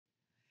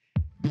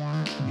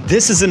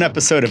This is an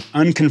episode of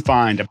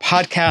Unconfined, a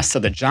podcast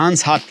of the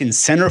Johns Hopkins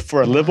Center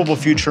for a Livable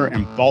Future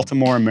in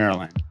Baltimore,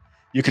 Maryland.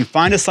 You can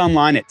find us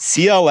online at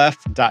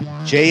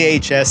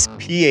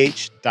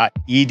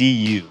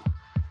clf.jhsph.edu.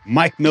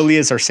 Mike Milley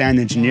is our sound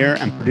engineer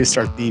and produced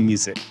our theme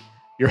music.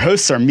 Your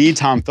hosts are me,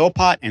 Tom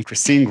Philpott, and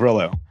Christine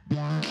Grillo.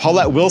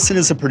 Paulette Wilson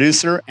is a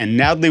producer, and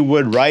Natalie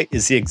Wood-Wright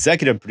is the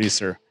executive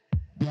producer.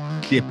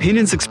 The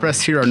opinions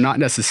expressed here are not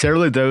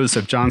necessarily those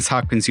of Johns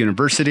Hopkins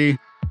University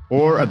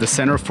or of the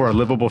Center for a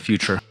Livable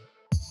Future.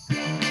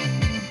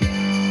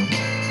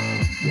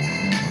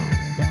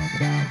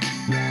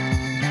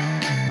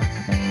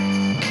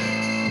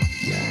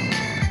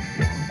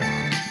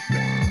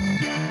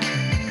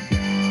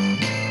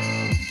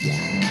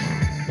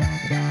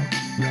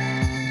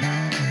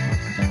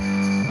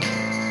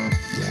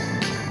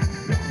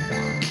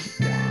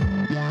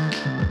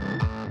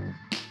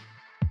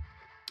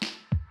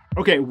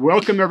 Okay,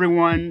 welcome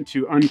everyone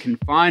to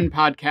Unconfined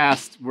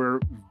Podcast.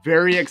 We're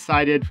very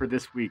excited for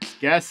this week's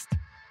guest.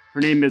 Her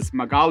name is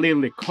Magaly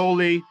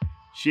Licolli.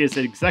 She is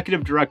the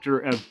executive director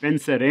of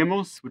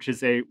Venceremos, which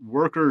is a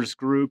workers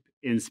group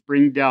in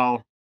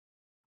Springdale,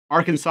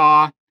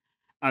 Arkansas.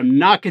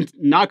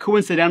 Not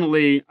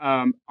coincidentally,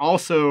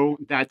 also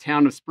that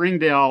town of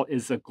Springdale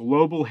is the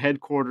global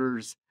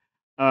headquarters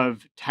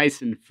of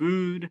Tyson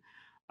Food,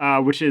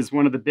 which is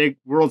one of the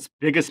world's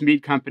biggest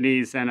meat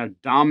companies and a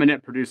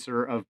dominant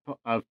producer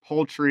of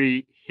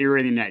poultry here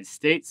in the United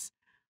States.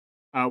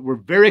 We're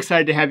very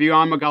excited to have you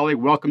on, Magaly.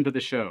 Welcome to the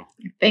show.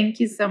 Thank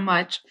you so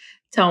much,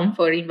 Tom,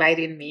 for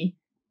inviting me.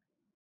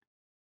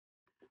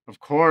 Of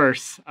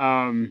course.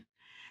 Now,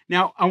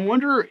 I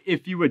wonder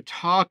if you would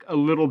talk a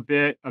little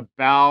bit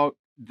about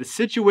the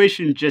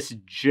situation just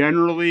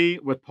generally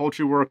with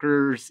poultry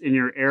workers in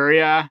your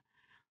area.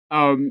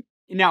 Now,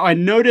 I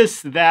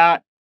noticed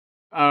that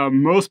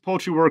most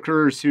poultry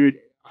workers who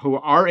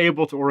are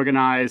able to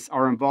organize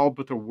are involved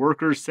with a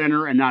workers'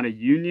 center and not a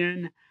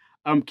union.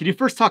 Can you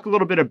first talk a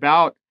little bit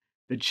about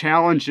the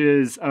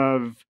challenges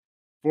of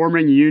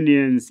forming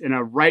unions in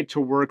a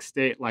right-to-work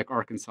state like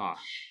Arkansas?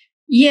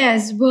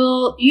 Yes,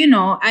 well,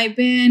 I've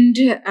been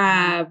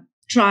I've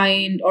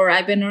been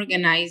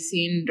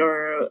organizing,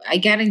 or I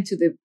got into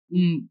the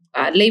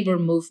labor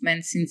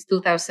movement since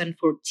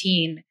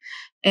 2014.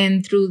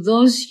 And through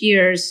those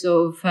years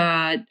of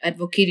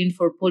advocating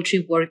for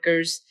poultry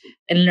workers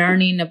and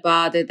learning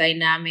about the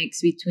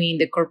dynamics between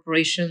the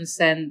corporations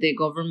and the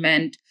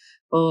government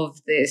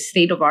of the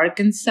state of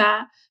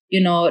Arkansas,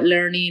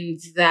 learning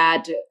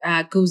that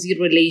cozy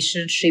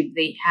relationship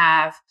they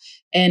have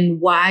and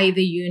why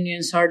the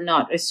unions are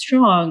not as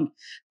strong,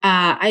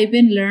 I've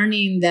been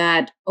learning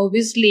that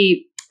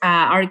obviously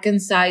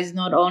Arkansas is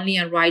not only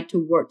a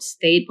right-to-work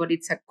state, but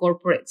it's a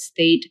corporate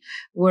state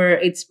where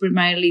it's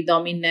primarily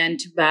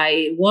dominant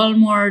by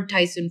Walmart,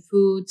 Tyson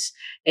Foods,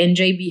 and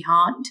J.B.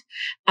 Hunt.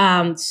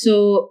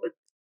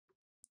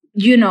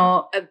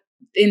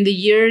 In the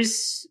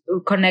years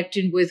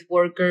connecting with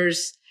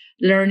workers,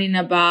 learning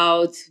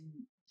about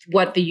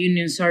what the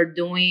unions are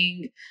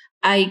doing,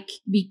 I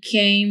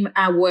became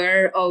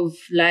aware of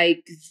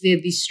the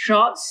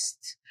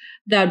distrust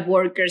that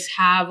workers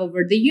have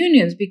over the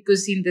unions,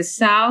 because in the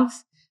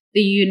South,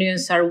 the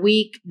unions are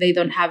weak. They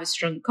don't have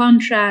strong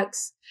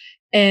contracts.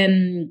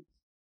 And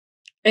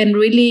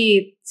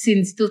really,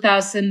 since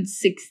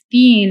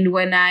 2016,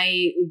 when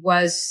I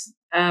was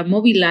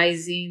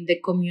mobilizing the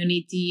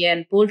community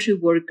and poultry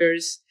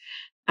workers,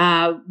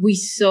 we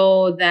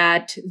saw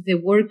that the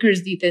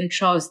workers didn't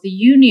trust the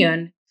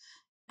union.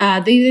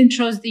 They didn't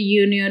trust the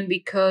union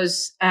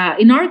because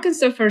in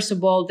Arkansas, first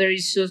of all, there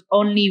is just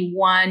only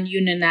one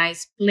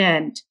unionized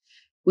plant,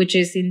 which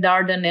is in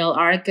Dardanelle,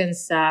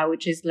 Arkansas,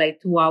 which is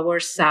 2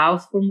 hours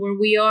south from where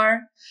we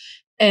are.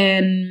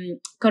 And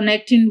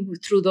connecting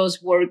through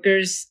those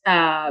workers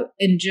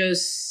and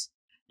just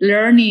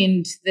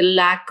learning the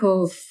lack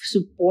of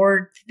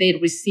support they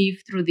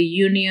receive through the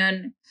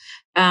union.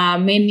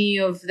 Many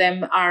of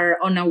them are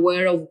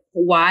unaware of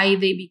why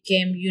they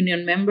became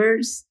union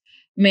members.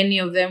 Many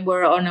of them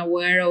were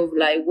unaware of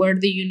where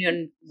the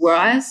union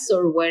was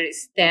or where it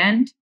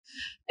stands.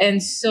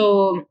 And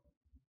so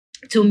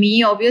to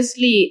me,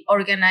 obviously,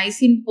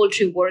 organizing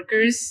poultry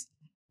workers,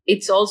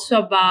 it's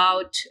also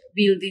about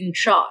building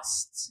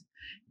trust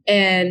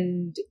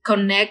and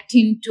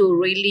connecting to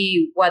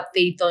really what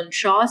they don't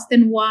trust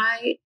and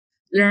why,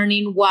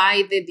 learning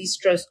why they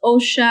distrust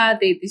OSHA,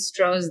 they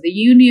distrust the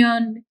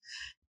union.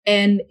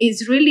 And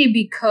it's really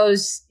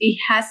because it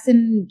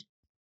hasn't,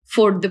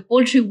 for the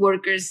poultry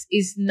workers,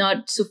 is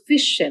not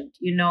sufficient,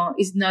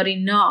 is not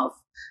enough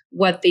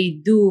what they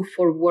do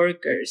for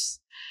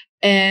workers.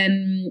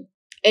 And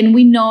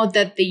we know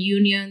that the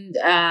union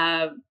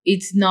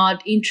it's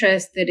not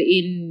interested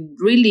in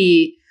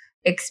really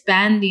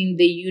expanding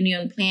the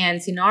union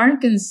plans in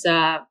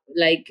Arkansas,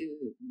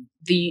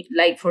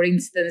 for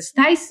instance,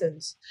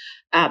 Tyson's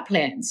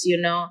plans,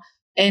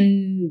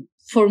 And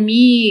for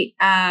me,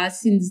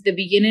 since the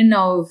beginning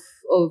of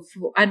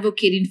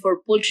advocating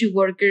for poultry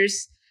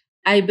workers,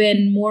 I've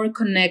been more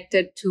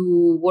connected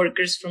to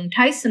workers from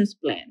Tyson's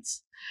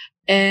plants.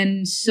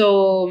 And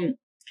so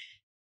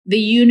the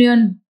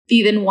union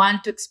didn't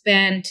want to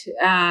expand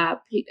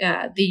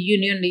the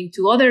union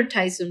into other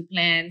Tyson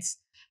plants.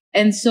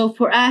 And so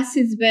for us,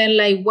 it's been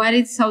like what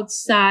is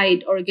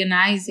outside,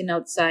 organizing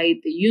outside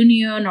the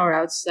union or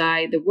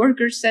outside the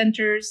worker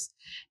centers.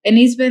 And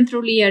it's been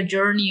truly a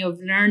journey of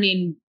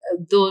learning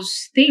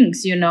those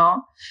things,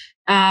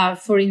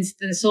 For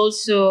instance,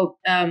 also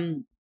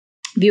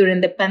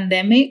during the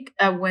pandemic,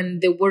 when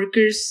the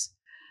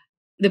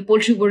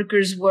poultry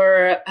workers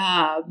were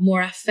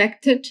more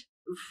affected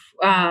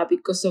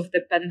because of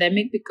the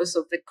pandemic, because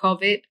of the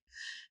COVID,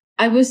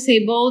 I was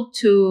able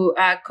to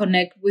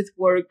connect with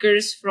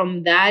workers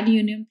from that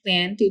union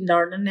plant in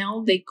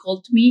Dardanelle. They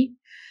called me,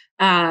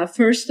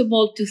 first of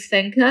all, to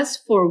thank us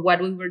for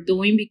what we were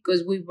doing,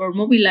 because we were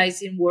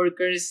mobilizing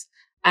workers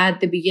at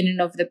the beginning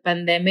of the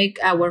pandemic.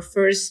 Our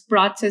first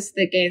protest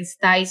against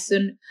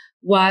Tyson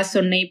was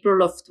on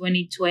April of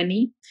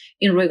 2020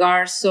 in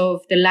regards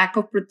of the lack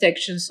of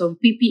protections on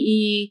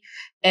PPE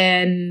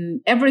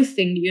and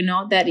everything,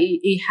 that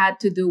it had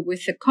to do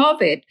with the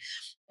COVID.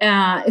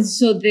 And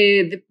so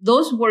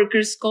those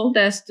workers called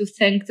us to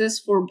thank us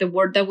for the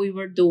work that we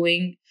were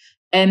doing,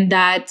 and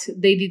that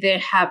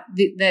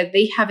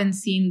they haven't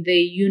seen the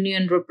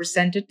union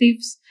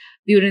representatives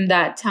during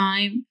that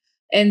time.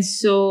 And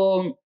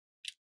so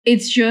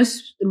it's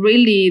just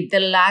really the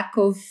lack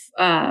of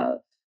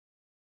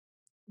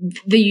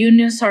the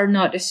unions are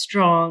not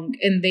strong,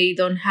 and they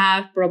don't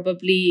have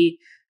probably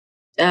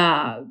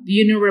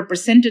union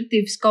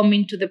representatives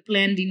coming to the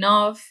plant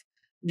enough.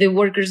 The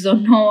workers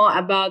don't know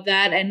about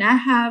that. And I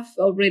have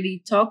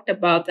already talked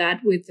about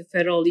that with the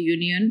federal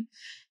union.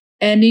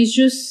 And it's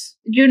just,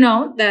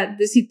 that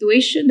the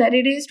situation that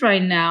it is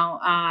right now.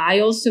 I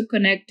also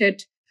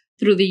connected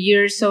through the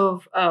years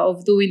of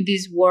doing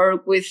this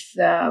work with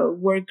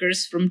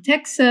workers from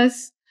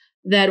Texas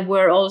that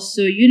were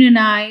also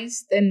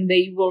unionized, and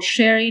they were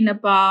sharing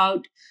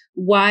about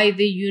why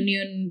the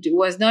union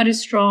was not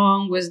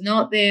strong, was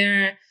not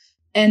there.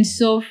 And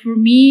so for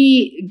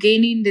me,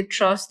 gaining the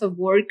trust of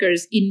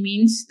workers, it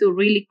means to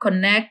really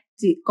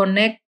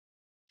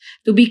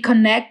to be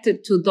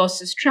connected to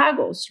those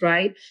struggles,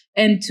 right?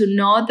 And to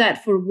know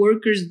that for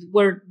workers,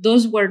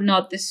 those were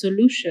not the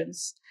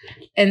solutions.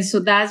 And so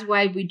that's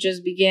why we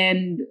just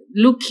began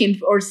looking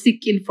or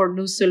seeking for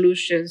new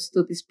solutions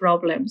to these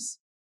problems.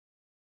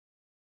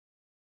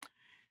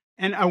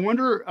 And I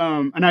wonder,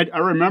 and I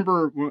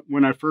remember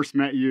when I first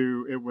met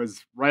you, it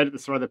was right at the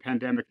start of the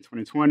pandemic in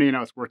 2020, and I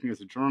was working as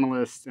a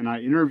journalist, and I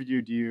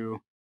interviewed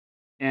you,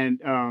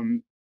 and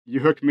you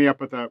hooked me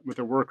up with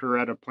a worker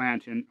at a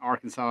plant in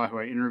Arkansas who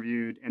I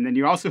interviewed, and then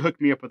you also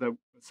hooked me up with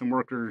some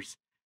workers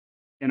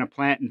in a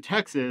plant in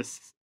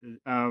Texas.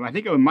 I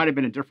think it might have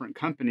been a different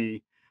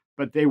company,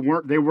 but they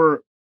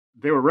were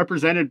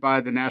represented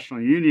by the national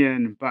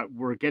union, but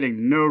were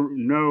getting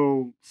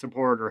no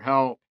support or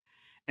help.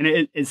 And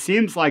it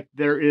seems like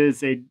there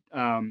is a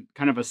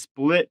kind of a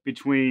split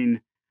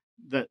between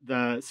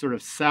the sort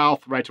of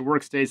South right to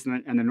work states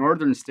and the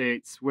northern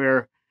states,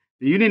 where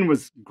the union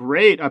was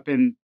great up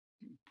in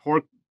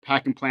pork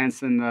packing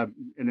plants in the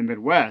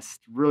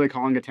Midwest, really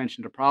calling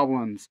attention to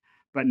problems,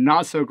 but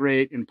not so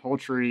great in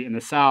poultry in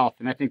the South.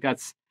 And I think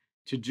that's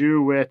to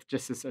do with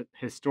just this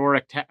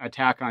historic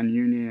attack on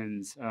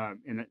unions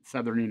in the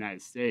southern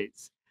United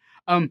States.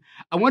 I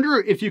wonder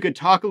if you could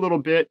talk a little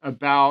bit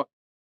about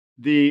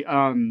the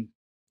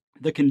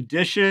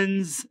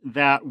conditions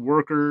that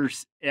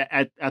workers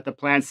at the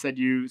plants that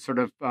you sort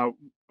of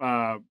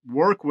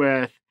work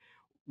with.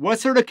 What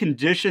sort of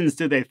conditions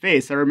do they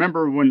face? I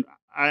remember when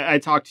I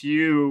talked to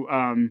you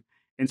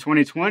in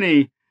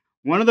 2020,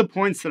 one of the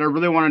points that I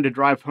really wanted to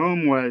drive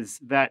home was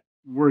that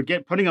we're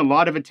putting a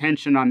lot of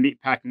attention on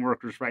meatpacking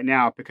workers right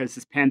now because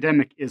this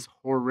pandemic is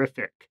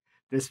horrific.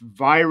 This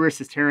virus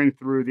is tearing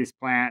through these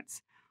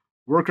plants.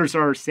 Workers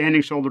are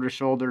standing shoulder to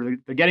shoulder.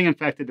 They're getting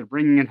infected. They're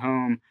bringing it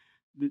home.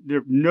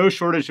 There's no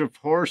shortage of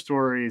horror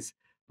stories.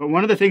 But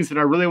one of the things that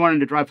I really wanted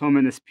to drive home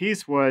in this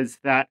piece was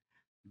that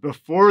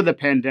before the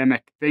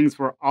pandemic, things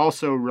were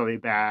also really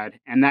bad.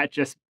 And that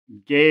just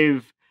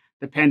gave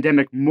the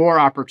pandemic more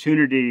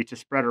opportunity to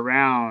spread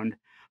around.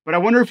 But I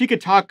wonder if you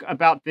could talk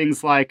about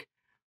things like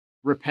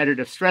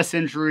repetitive stress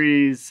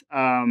injuries,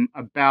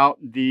 about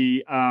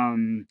the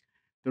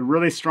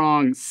really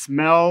strong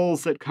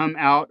smells that come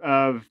out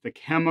of the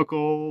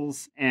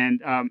chemicals,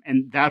 and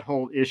that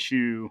whole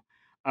issue,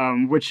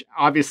 which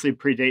obviously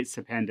predates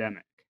the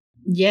pandemic.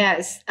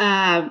 Yes.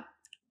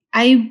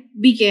 I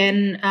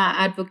began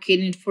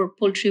advocating for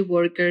poultry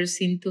workers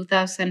in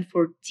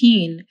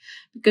 2014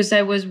 because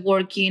I was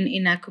working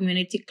in a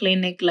community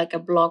clinic like a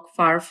block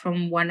far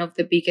from one of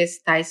the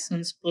biggest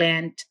Tyson's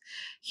plant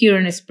here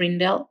in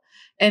Springdale.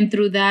 And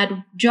through that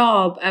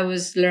job, I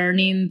was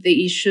learning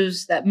the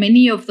issues that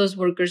many of those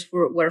workers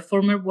were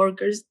former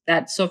workers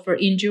that suffer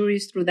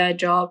injuries through that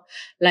job.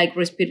 Like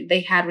they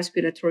had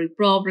respiratory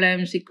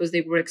problems because they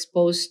were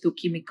exposed to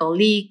chemical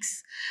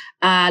leaks.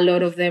 A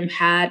lot of them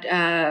had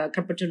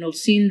carpal tunnel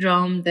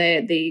syndrome.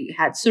 They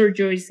had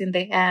surgeries in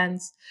their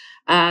hands,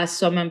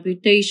 some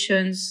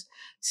amputations.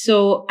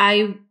 So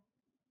I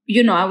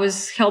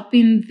was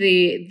helping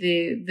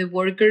the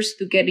workers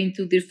to get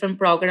into different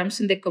programs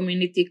in the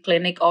community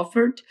clinic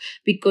offered,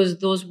 because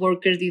those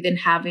workers didn't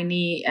have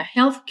any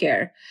health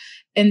care.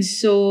 And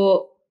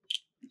so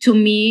to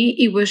me,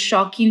 it was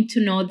shocking to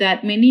know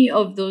that many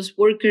of those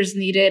workers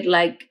needed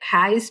like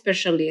high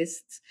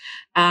specialists.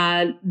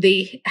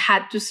 They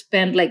had to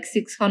spend like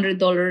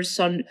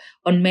 $600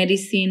 on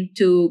medicine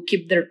to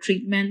keep their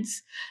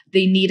treatments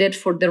they needed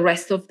for the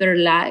rest of their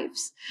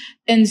lives.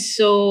 And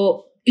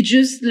so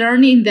just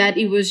learning that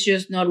it was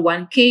just not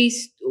one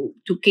case,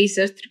 two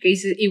cases, three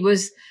cases, it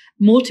was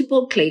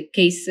multiple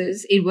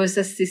cases. It was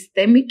a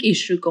systemic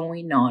issue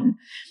going on.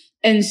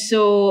 And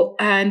so,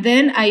 and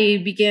then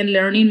I began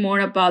learning more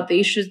about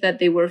the issues that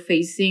they were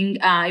facing.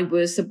 It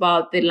was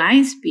about the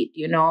line speed,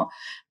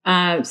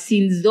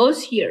 since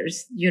those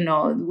years,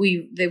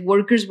 the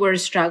workers were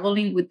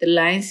struggling with the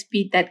line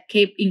speed that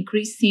kept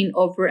increasing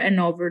over and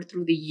over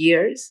through the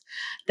years,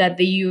 that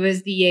the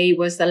USDA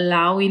was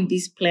allowing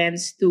these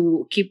plants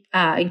to keep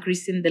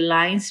increasing the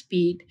line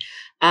speed,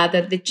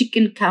 that the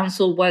Chicken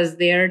Council was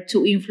there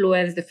to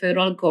influence the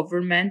federal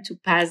government to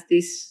pass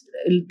these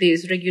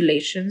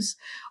regulations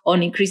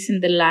on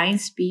increasing the line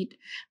speed,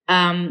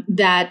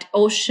 that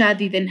OSHA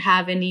didn't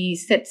have any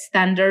set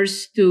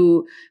standards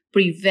to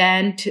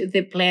prevent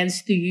the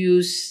plants to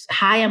use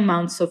high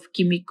amounts of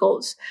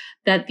chemicals,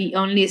 that the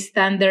only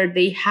standard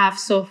they have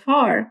so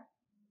far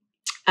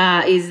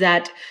is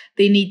that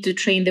they need to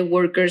train the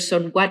workers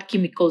on what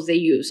chemicals they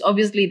use.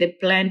 Obviously, the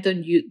plant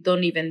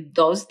don't even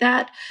does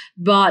that,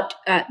 but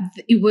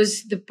it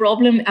was the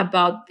problem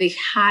about the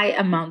high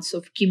amounts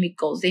of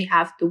chemicals they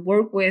have to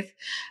work with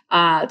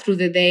through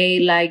the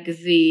day, like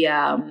the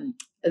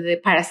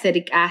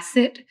parasitic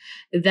acid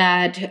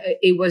that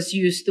it was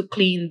used to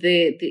clean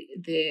the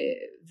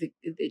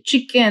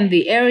chicken,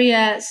 the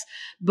areas,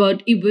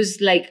 but it was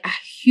like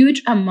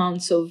huge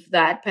amounts of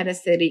that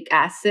parasitic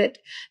acid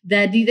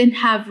that didn't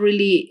have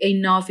really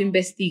enough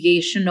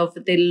investigation of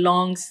the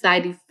long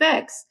side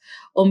effects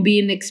on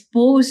being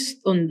exposed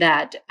on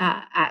that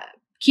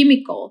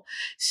chemical.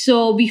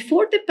 So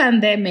before the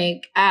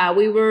pandemic,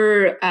 we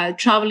were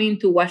traveling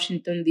to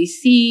Washington,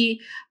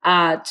 D.C.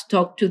 To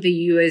talk to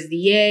the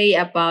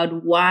USDA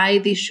about why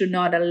they should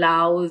not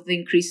allow the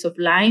increase of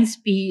line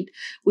speed.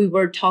 We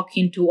were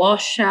talking to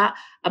OSHA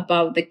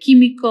about the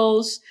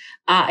chemicals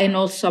and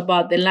also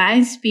about the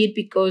line speed,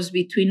 because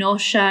between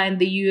OSHA and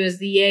the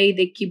USDA,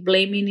 they keep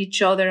blaming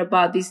each other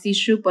about this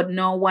issue, but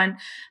no one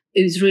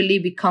is really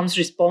becomes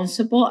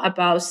responsible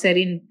about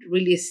setting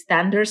really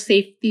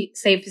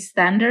safe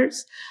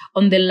standards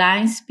on the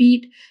line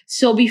speed.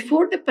 So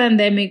before the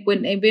pandemic,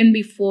 when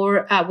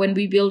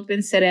we built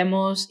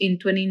Venceremos in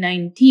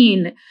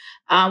 2019,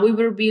 we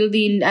were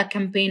building a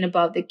campaign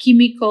about the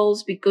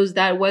chemicals, because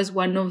that was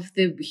one of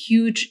the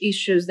huge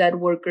issues that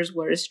workers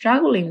were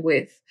struggling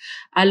with.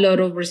 A lot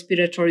of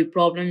respiratory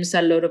problems,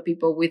 a lot of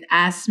people with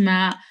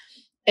asthma,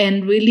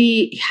 and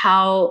really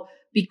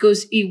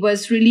because it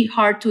was really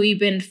hard to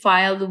even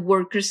file the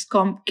workers'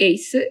 comp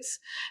cases,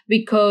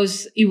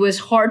 because it was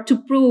hard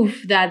to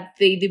prove that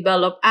they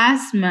developed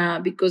asthma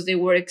because they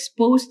were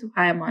exposed to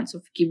high amounts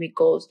of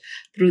chemicals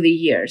through the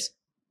years.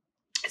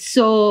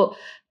 So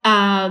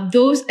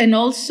those, and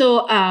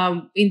also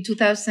in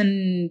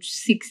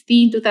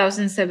 2016,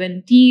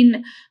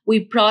 2017, we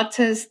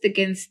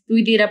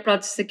did a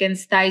protest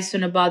against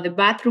Tyson about the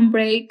bathroom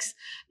breaks,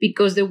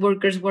 because the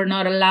workers were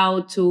not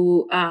allowed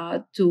to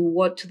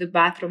walk to the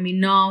bathroom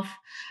enough.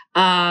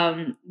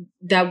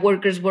 That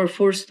workers were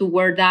forced to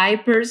wear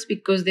diapers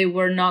because they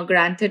were not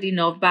granted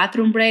enough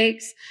bathroom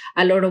breaks.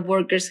 A lot of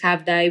workers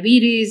have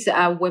diabetes.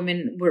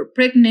 Women were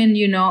pregnant,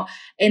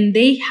 and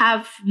they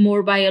have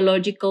more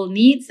biological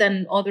needs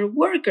than other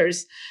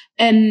workers.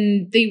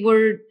 And they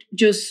were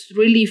just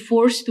really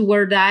forced to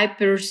wear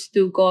diapers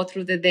to go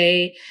through the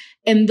day.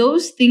 And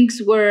those things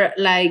were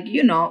like,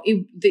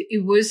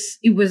 it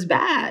was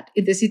bad.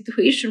 The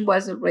situation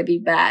was already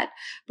bad.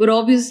 But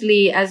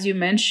obviously, as you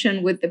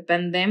mentioned, with the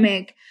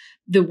pandemic,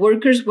 the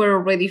workers were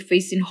already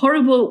facing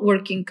horrible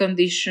working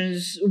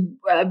conditions,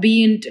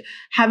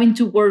 having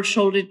to work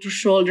shoulder to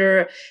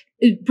shoulder,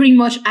 pretty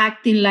much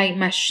acting like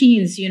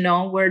machines,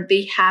 where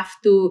they have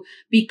to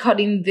be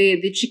cutting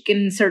the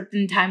chicken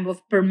certain time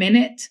per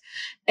minute,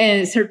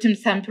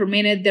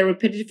 the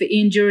repetitive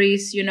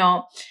injuries,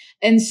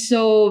 And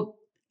so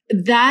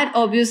that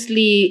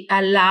obviously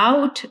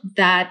allowed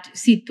that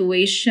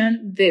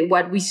situation,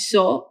 what we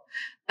saw,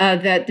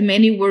 that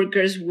many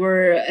workers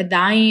were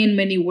dying,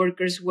 many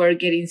workers were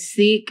getting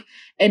sick,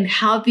 and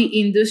how the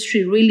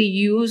industry really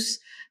used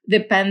the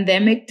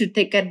pandemic to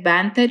take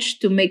advantage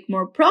to make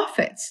more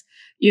profits.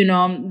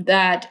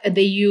 That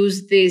they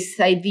use this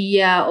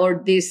idea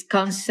or this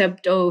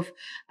concept of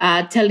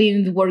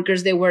telling the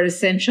workers they were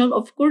essential.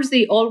 Of course,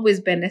 they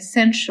always been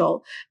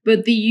essential,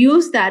 but they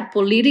use that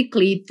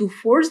politically to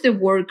force the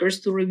workers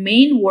to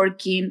remain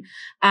working,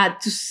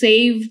 to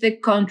save the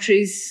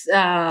countries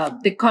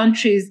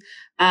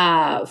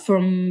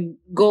from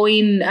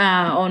going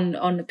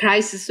on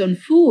crisis on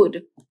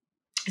food.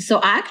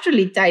 So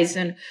actually,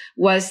 Tyson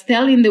was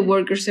telling the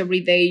workers every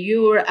day,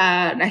 "You're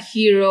a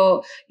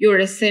hero. You're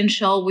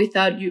essential.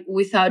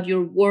 Without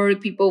your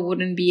work, people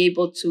wouldn't be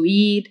able to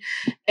eat."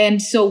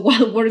 And so,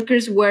 while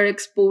workers were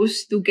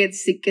exposed to get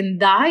sick and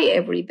die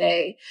every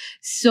day,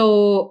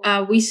 so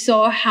we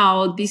saw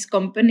how these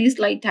companies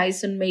like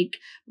Tyson make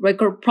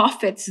record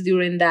profits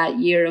during that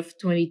year of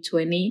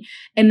 2020,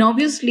 and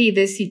obviously,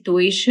 the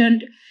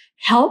situation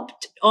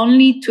helped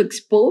only to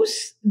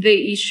expose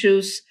the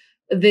issues,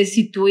 the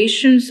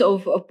situations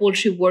of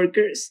poultry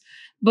workers,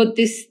 but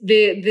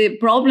the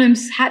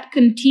problems had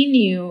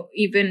continued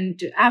even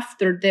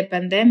after the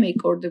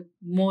pandemic, or the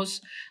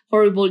most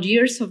horrible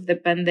years of the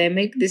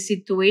pandemic. The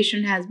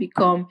situation has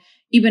become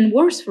even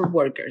worse for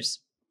workers.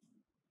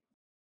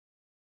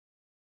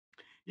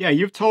 Yeah,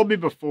 you've told me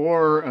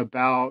before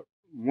about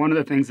one of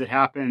the things that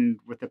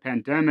happened with the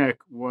pandemic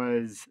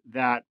was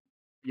that,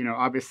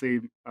 obviously,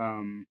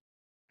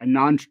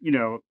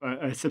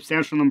 a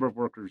substantial number of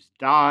workers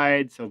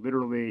died. So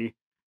literally,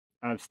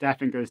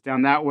 staffing goes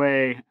down that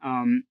way.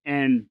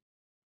 And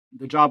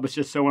the job was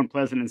just so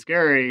unpleasant and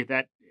scary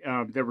that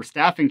there were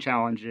staffing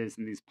challenges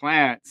in these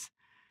plants.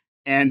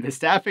 And the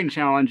staffing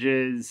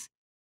challenges,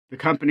 the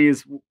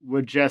companies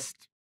would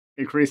just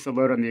increase the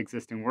load on the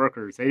existing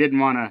workers. They didn't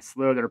want to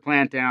slow their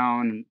plant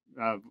down,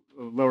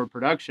 lower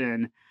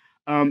production.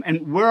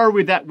 And where are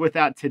we with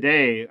that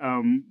today?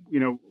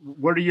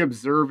 What are you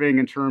observing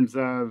in terms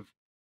of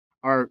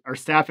our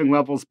staffing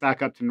levels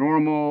back up to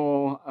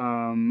normal?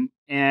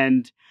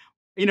 And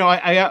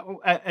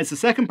as a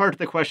second part of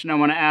the question, I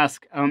want to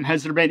ask: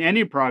 has there been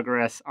any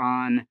progress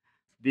on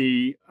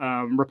the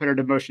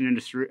repetitive motion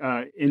industry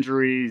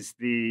injuries,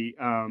 the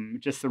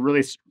just the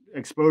really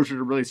exposure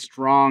to really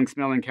strong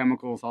smelling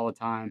chemicals all the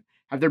time?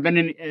 Has there been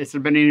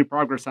any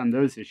progress on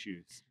those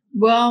issues?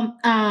 Well,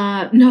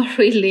 not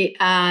really.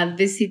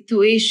 The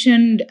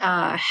situation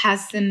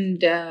has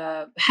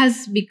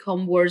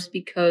become worse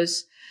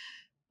because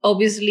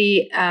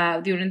obviously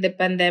during the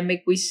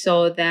pandemic we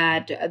saw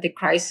that the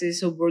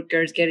crisis of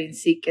workers getting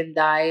sick and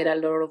died. A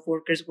lot of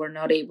workers were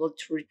not able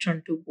to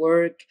return to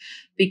work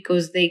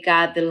because they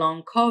got the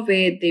long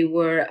COVID. They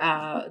were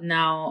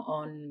now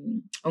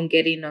on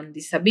getting on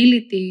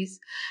disabilities.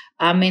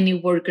 Many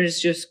workers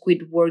just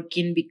quit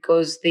working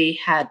because they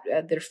had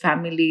their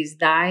families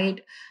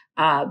died.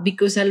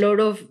 Because a lot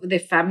of the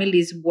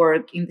families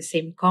work in the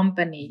same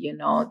company,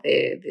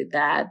 the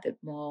dad, the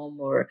mom,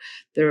 or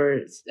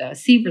their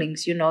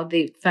siblings,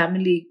 the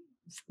family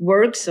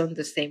works on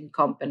the same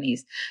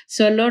companies.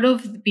 So a lot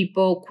of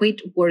people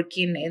quit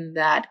working in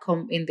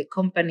in the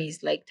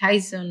companies like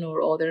Tyson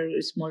or other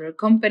smaller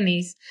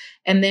companies.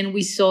 And then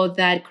we saw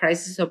that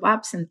crisis of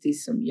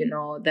absenteeism,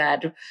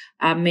 that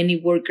many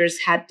workers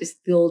had to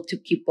still to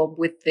keep up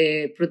with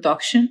the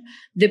production.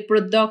 The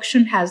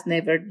production has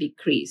never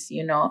decreased,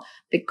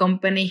 the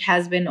company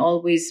has been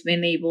always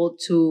been able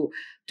to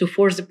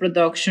force the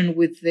production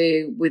with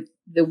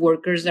the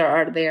workers that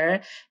are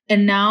there.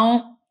 And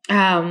now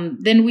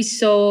then we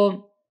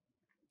saw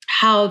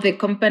how the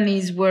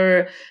companies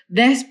were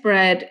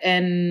desperate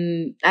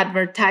and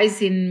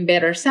advertising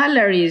better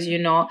salaries.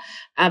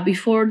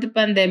 Before the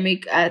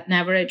pandemic, an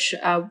average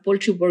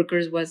poultry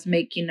workers was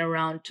making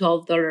around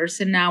 $12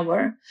 an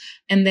hour.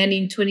 And then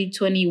in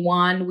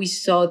 2021, we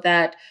saw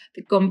that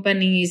the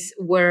companies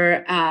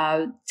were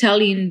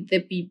telling the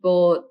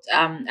people,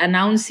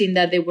 announcing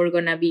that they were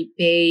going to be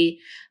paid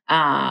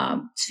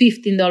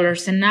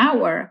 $15 an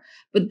hour.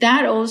 But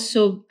that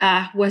also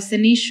was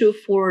an issue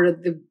for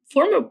the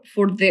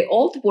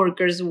old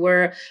workers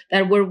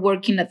that were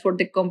working for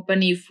the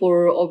company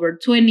for over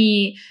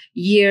 20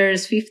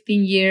 years,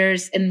 15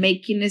 years, and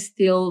making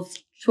still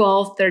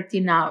 $12,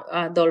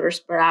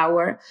 $13 per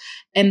hour.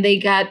 And they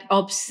got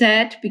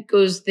upset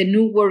because the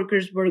new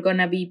workers were going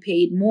to be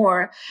paid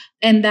more.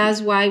 And that's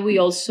why we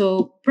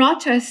also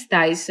protest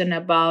Tyson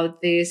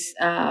about this,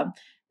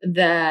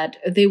 that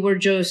they were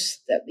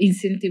just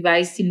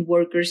incentivizing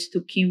workers to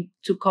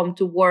come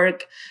to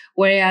work,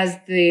 whereas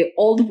the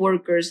old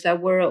workers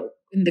that were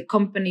in the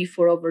company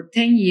for over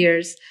 10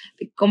 years,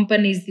 the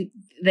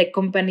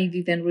company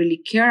didn't really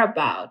care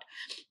about.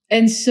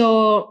 And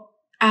so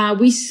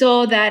we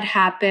saw that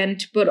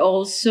happened, but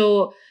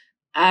also,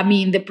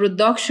 the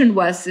production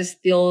was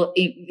still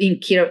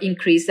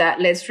increased.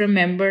 Let's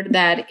remember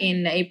that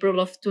in April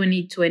of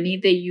 2020,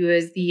 the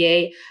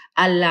USDA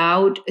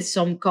allowed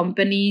some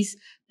companies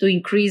to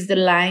increase the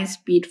line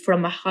speed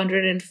from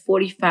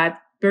 145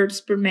 birds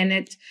per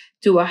minute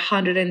to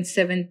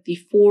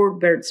 174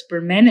 birds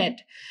per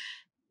minute.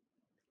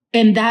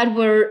 And that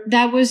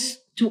was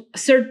to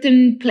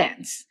certain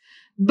plants.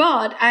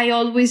 But I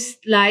always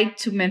like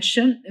to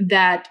mention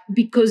that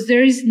because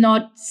there is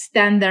not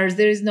standards,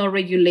 there is no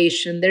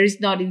regulation, there is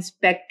not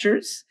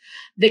inspectors,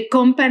 the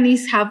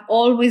companies have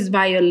always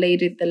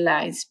violated the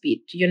line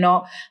speed.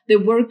 The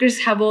workers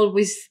have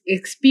always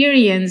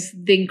experienced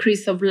the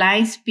increase of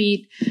line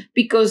speed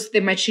because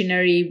the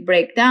machinery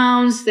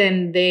breakdowns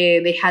and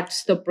they had to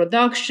stop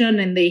production,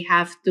 and then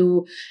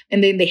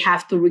they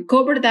have to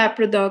recover that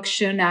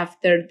production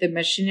after the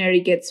machinery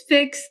gets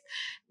fixed.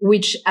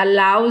 which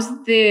allows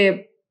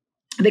the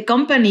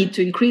company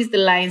to increase the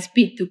line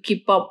speed to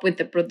keep up with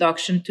the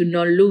production, to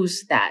not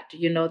lose that,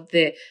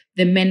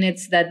 the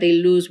minutes that they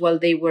lose while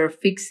they were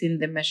fixing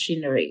the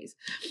machineries.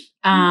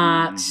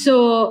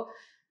 So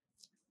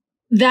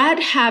that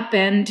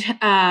happened.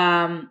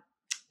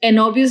 And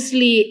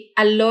obviously,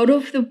 a lot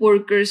of the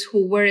workers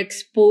who were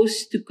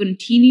exposed to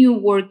continue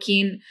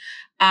working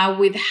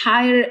with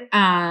higher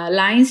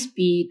line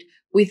speed,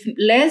 with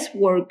less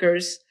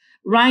workers,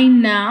 right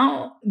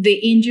now, the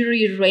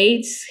injury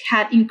rates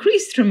had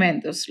increased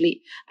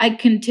tremendously. I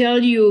can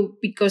tell you,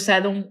 because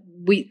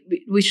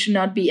we should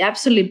not be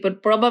absolute,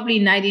 but probably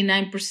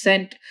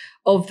 99%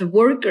 of the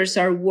workers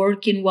are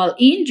working while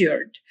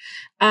injured.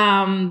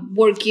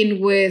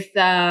 Working with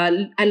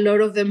a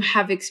lot of them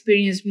have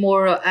experienced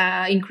more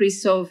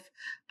increase of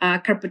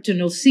carpal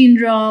tunnel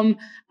syndrome,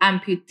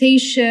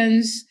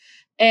 amputations,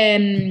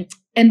 and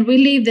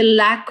really the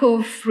lack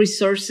of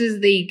resources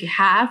they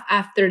have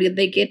after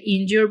they get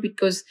injured,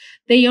 because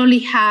they only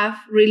have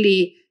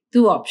really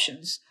two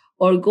options: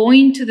 or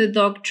going to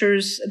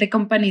the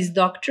company's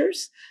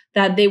doctors,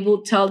 that they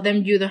will tell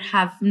them you don't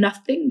have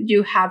nothing.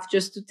 You have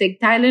just to take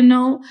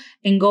Tylenol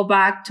and go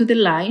back to the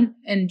line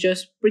and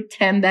just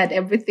pretend that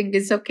everything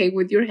is okay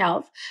with your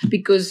health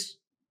because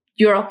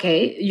you're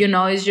okay.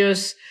 It's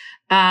just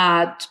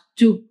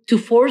to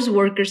force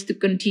workers to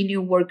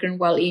continue working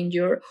while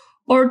injured,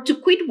 or to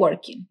quit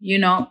working,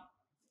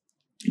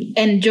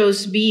 and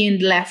just being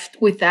left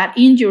with that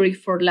injury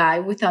for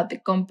life without the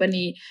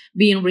company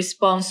being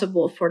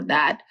responsible for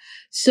that.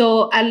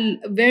 So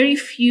very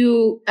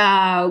few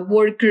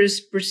workers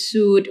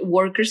pursued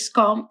workers'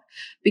 comp,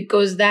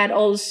 because that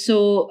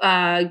also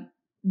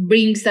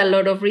brings a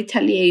lot of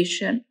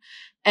retaliation.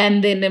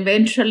 And then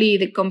eventually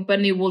the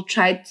company will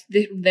try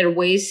their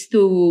ways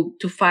to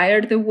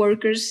fire the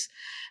workers,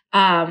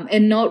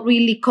 and not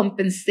really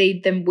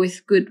compensate them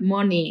with good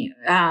money.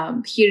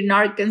 Here in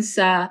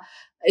Arkansas,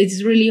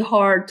 it's really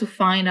hard to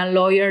find a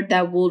lawyer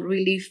that will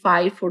really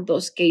fight for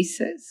those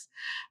cases.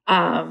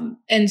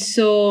 And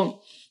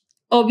so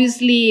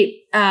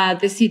obviously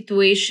the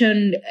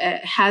situation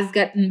has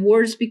gotten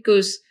worse,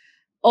 because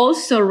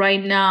also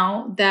right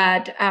now,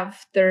 that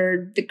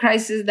after the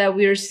crisis that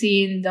we are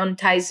seeing on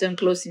Tyson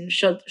closing,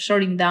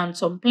 shutting down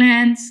some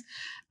plants,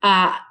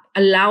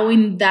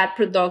 allowing that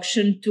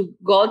production to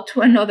go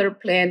to another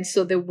plant,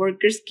 so the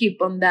workers keep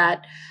on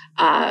that,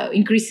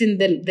 increasing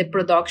the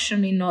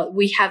production.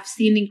 We have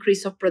seen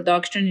increase of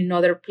production in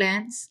other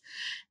plants,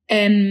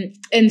 and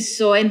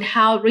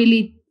how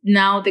really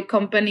now the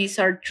companies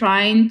are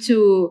trying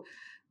to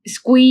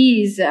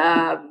squeeze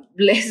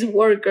less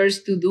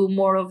workers to do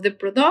more of the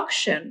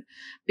production,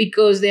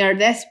 because they are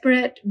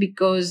desperate,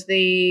 because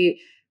they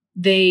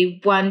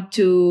want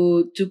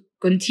to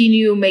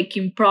continue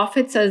making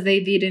profits as they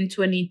did in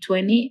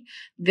 2020.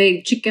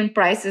 The chicken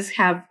prices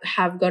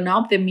have gone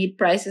up, the meat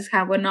prices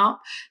have gone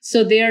up.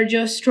 So they are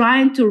just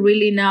trying to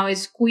really now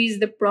squeeze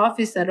the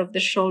profits out of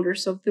the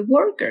shoulders of the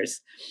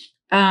workers.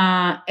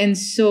 And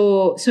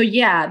so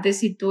the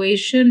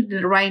situation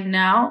right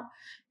now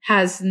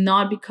has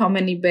not become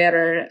any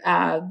better.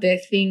 They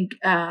think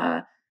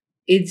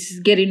it's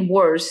getting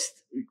worse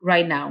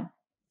right now.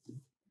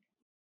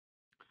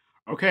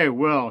 Okay,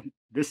 well,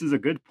 this is a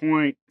good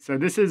point. So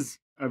this is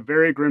a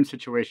very grim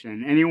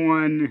situation.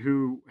 Anyone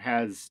who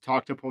has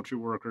talked to poultry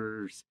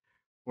workers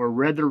or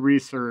read the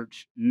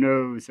research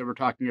knows that we're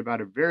talking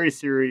about a very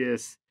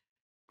serious,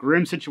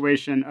 grim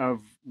situation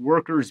of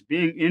workers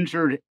being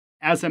injured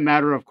as a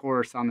matter of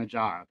course on the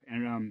job.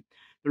 And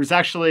there's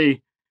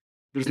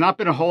not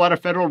been a whole lot of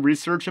federal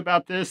research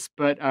about this,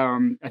 but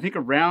I think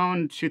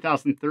around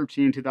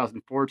 2013,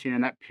 2014,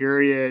 in that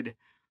period,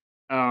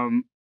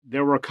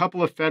 there were a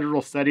couple of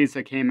federal studies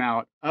that came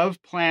out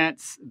of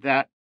plants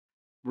that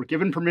were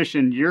given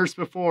permission years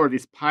before,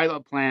 these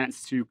pilot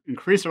plants, to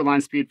increase their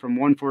line speed from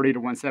 140 to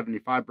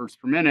 175 birds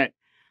per minute.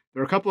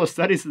 There were a couple of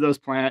studies of those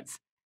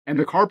plants, and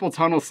the carpal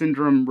tunnel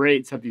syndrome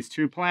rates of these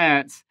two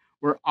plants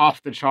were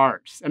off the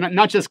charts. And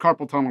not just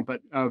carpal tunnel,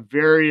 but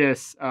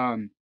various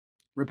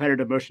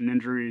repetitive motion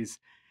injuries.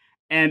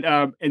 And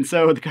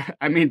so,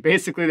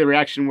 basically the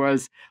reaction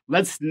was,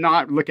 let's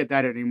not look at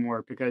that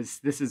anymore, because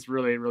this is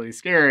really, really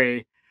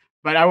scary.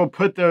 But I will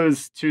put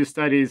those two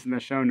studies in the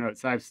show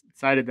notes. I've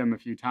cited them a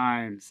few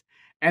times.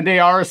 And they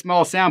are a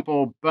small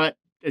sample, but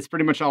it's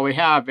pretty much all we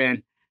have.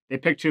 And they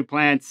picked two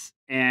plants,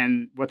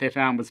 and what they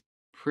found was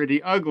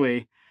pretty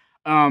ugly.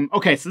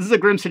 Okay, so this is a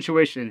grim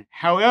situation.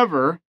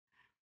 However,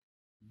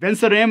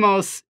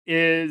 Venceremos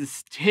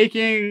is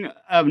taking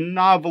a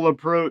novel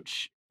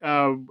approach,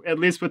 at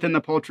least within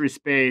the poultry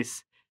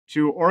space,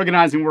 to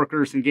organizing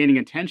workers and gaining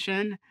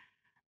attention.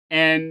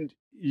 And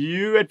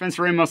you at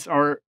Venceremos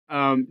are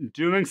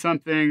doing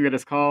something that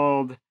is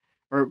called,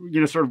 or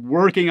sort of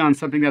working on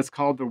something that's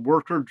called the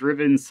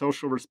worker-driven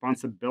social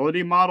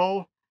responsibility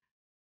model.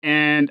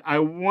 And I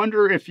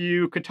wonder if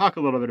you could talk a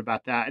little bit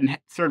about that and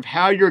sort of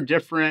how you're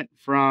different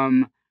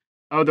from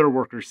other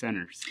worker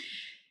centers.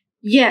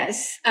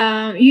 Yes,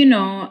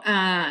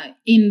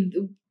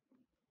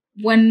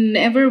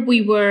 whenever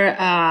we were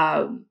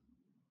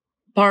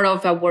part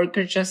of a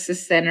worker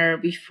justice center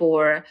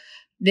before,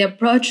 the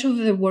approach of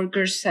the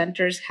worker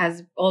centers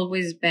has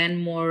always been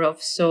more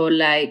of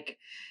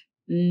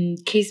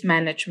case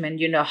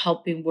management,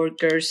 helping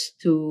workers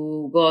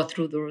to go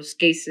through those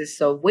cases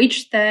of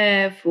wage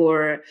theft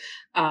or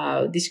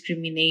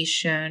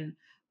discrimination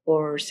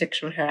or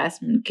sexual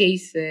harassment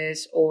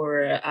cases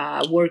or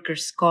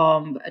workers'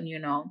 comp, and,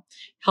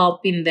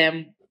 helping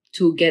them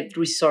to get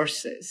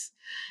resources.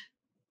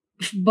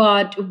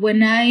 But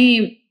when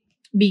I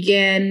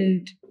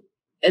began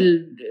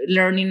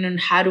learning on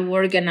how to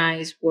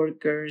organize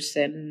workers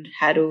and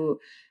how to,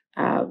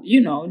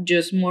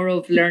 just more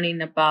of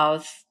learning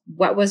about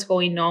what was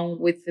going on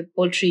with the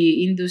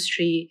poultry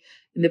industry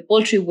and the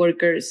poultry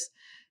workers,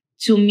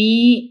 to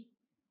me,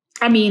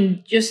 I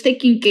mean, just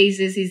taking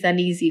cases is an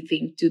easy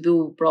thing to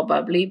do,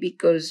 probably,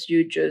 because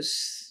you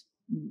just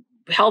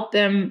help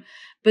them.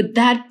 But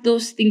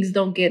those things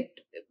don't get,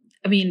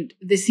 I mean,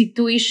 the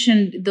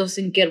situation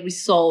doesn't get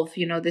resolved.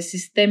 The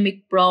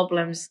systemic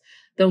problems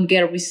don't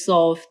get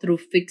resolved through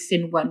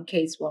fixing one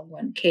case.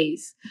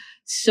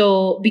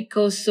 So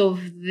because of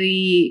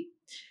the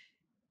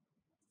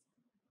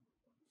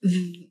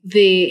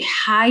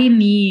high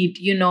need,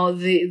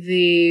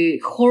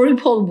 the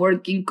horrible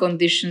working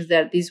conditions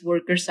that these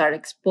workers are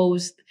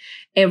exposed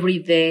every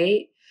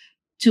day,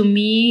 to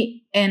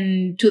me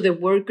and to the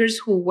workers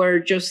who were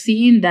just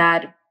seeing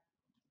that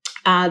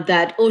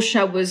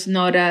OSHA was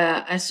not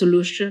a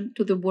solution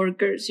to the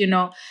workers,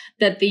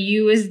 that the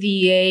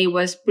USDA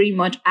was pretty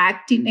much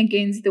acting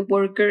against the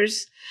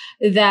workers,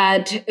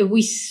 that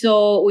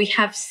we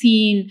have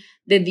seen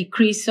the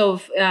decrease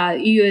of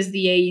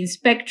USDA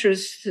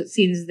inspectors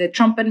since the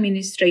Trump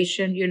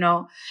administration,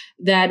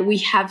 that we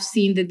have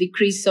seen the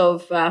decrease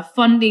of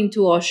funding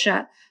to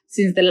OSHA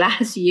since the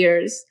last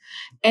years.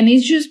 And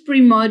it's just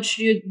pretty much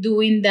you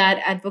doing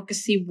that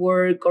advocacy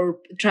work or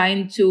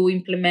trying to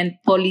implement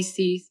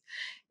policies.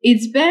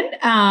 It's been,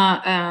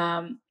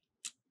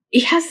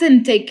 it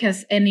hasn't taken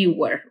us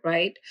anywhere,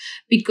 right?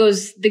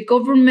 Because the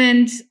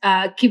government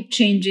keep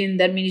changing,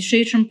 the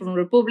administration from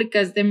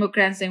Republicans,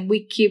 Democrats, and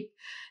we keep,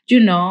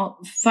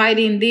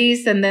 fighting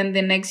this. And then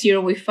the next year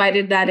we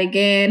fight that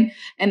again.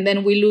 And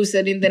then we lose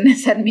it in the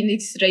next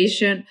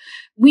administration.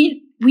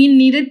 We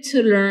needed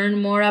to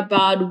learn more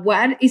about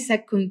what is a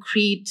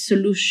concrete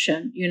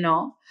solution,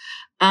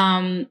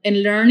 and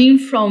learning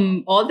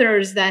from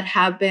others that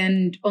have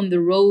been on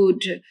the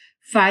road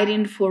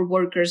fighting for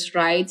workers'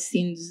 rights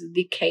since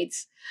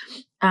decades.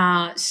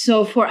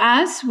 So for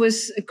us, it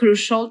was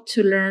crucial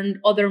to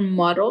learn other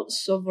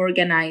models of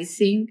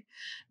organizing,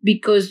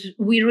 because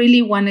we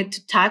really wanted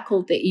to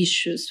tackle the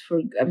issues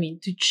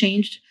to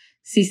change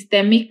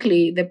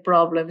systemically the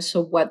problems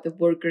of what the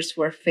workers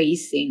were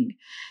facing.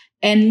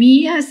 And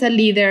me as a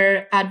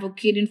leader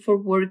advocating for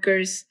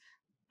workers,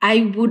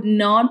 I would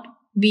not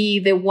be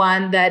the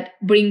one that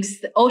brings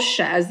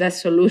OSHA as a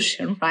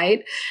solution,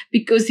 right?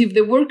 Because if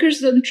the workers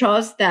don't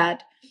trust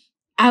that,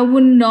 I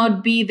would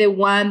not be the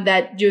one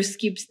that just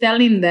keeps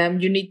telling them,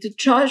 you need to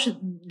trust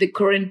the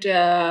current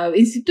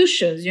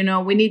institutions.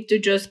 We need to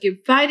just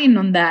keep fighting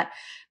on that,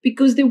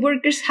 because the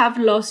workers have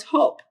lost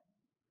hope.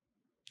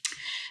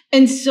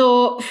 And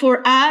so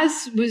for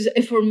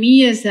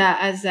me as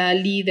a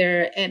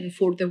leader, and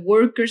for the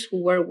workers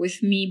who were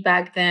with me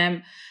back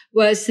then,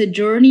 was a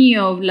journey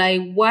of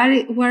what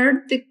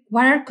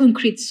are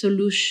concrete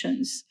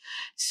solutions.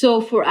 So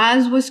for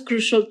us, it was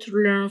crucial to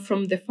learn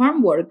from the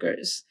farm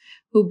workers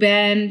who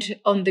been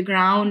on the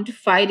ground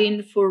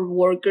fighting for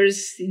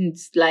workers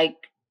since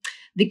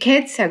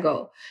decades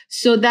ago.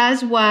 So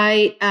that's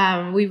why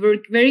we were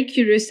very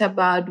curious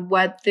about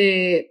what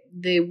the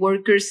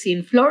workers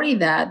in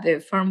Florida, the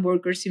farm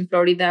workers in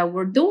Florida,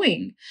 were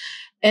doing,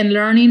 and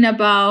learning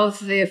about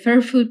the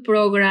Fair Food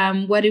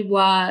Program, what it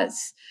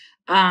was.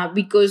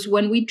 Because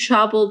when we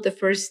traveled the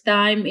first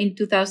time in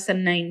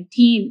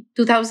 2018,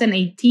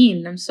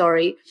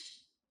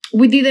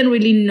 we didn't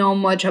really know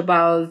much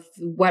about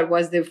what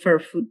was the Fair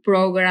Food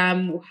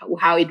Program,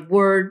 how it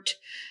worked,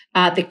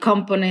 the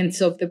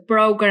components of the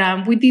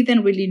program. We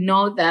didn't really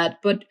know that.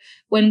 But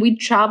when we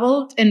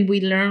traveled and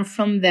we learned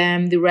from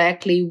them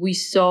directly, we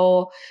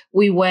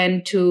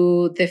went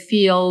to the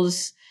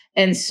fields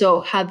and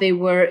saw how they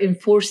were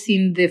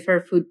enforcing the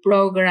Fair Food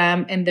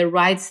Program and the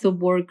rights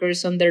of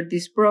workers under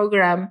this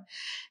program,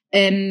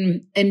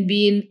 and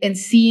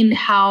seeing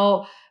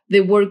how the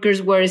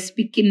workers were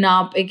speaking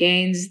up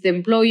against the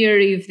employer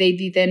if they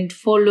didn't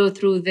follow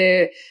through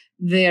their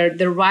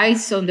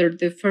rights under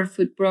the Fair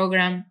Food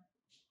Program.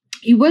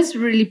 It was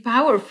really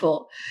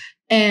powerful.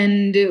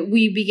 And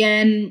we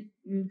began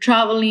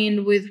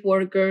traveling with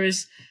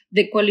workers.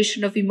 The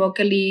Coalition of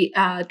Immokalee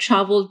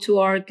traveled to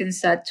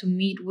Arkansas to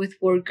meet with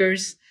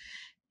workers.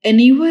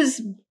 And it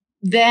was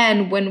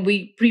then when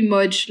we pretty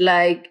much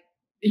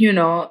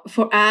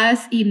for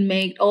us, it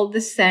made all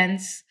the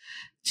sense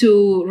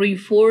to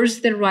reinforce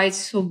the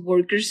rights of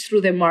workers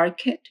through the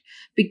market.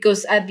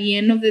 Because at the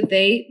end of the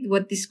day,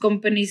 what these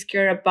companies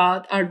care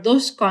about are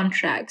those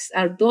contracts,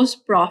 are those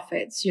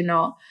profits,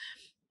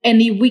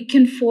 And if we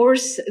can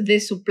force the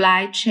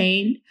supply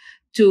chain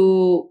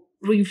to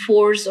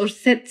reinforce or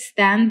set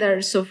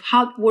standards of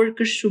how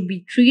workers should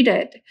be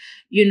treated,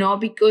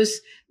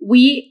 because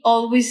we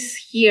always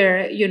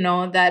hear,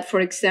 that, for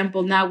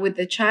example, now with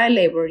the child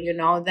labor,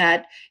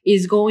 that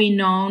is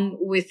going on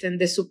within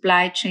the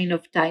supply chain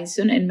of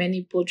Tyson and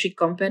many poultry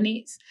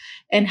companies,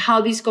 and how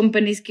these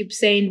companies keep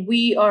saying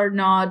we are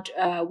not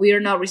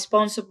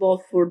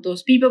responsible for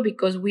those people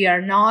because we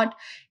are not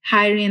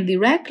hiring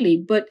directly.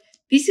 But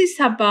this is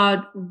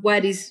about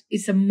what is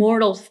a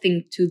moral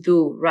thing to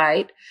do,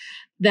 right?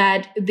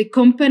 That the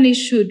company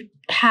should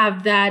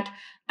have that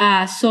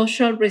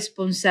social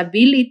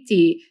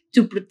responsibility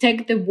to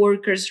protect the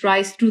workers'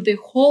 rights through the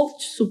whole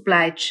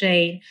supply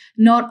chain,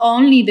 not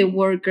only the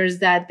workers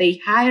that they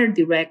hire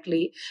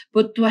directly,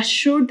 but to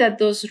assure that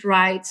those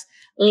rights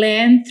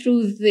land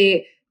through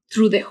the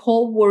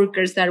whole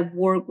workers that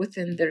work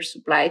within their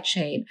supply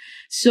chain.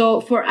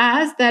 So for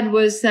us, that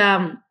was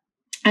an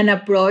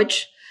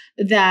approach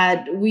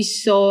that we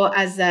saw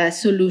as a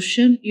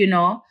solution,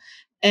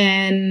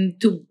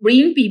 and to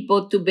bring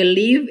people to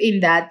believe in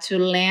that, to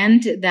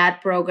land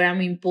that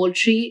program in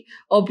poultry.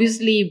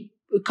 Obviously,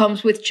 it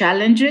comes with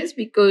challenges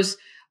because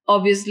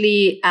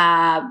obviously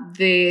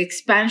the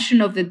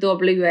expansion of the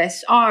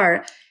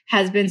WSR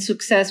has been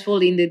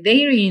successful in the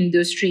dairy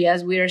industry,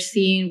 as we are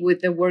seeing with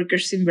the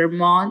workers in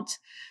Vermont,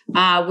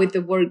 with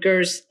the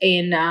workers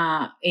in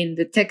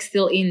the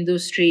textile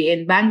industry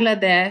in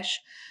Bangladesh.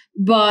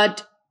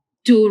 But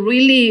to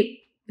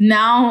really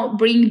now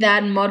bring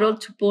that model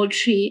to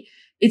poultry,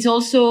 it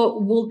also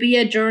will be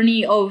a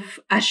journey of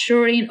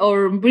assuring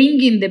or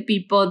bringing the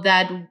people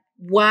that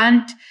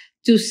want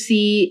to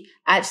see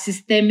a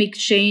systemic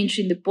change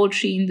in the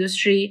poultry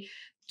industry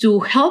to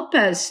help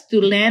us to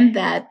land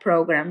that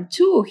program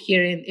too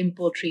here in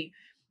poultry.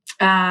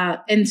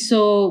 And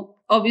so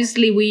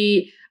obviously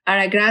we are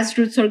a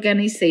grassroots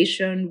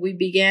organization. We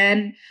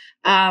began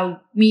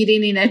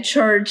meeting in a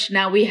church.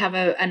 Now we have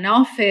an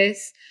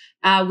office.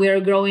 We are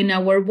growing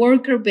our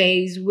worker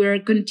base.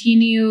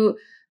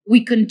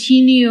 We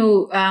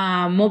continue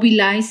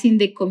mobilizing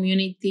the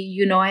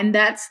community, and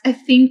that's, I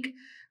think,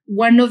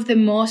 one of the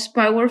most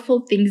powerful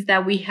things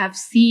that we have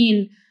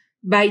seen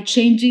by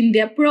changing the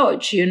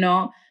approach,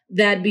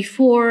 that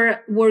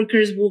before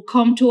workers will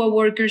come to a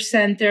worker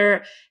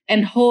center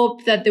and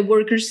hope that the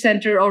worker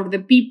center or the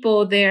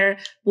people there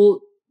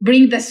will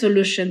bring the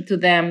solution to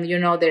them,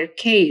 their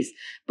case.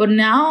 But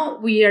now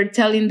we are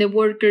telling the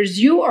workers,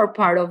 you are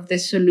part of the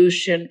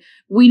solution.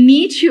 We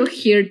need you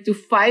here to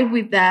fight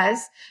with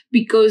us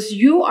because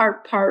you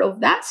are part of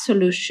that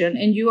solution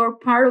and you are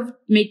part of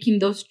making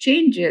those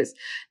changes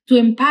to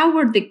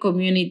empower the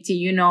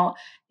community.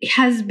 It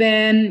has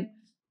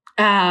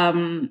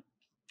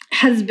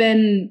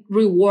been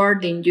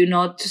rewarding,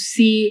 to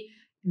see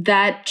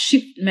that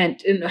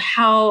shipment and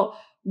how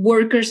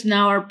workers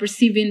now are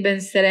perceiving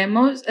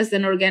Venceremos as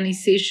an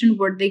organization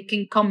where they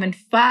can come and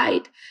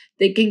fight.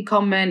 They can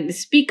come and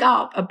speak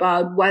up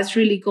about what's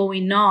really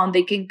going on.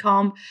 They can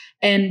come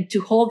and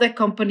to hold the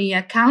company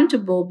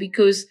accountable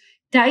because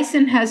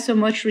Tyson has so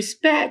much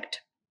respect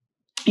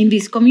in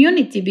this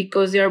community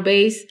because they are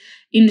based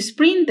in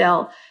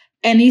Springdale,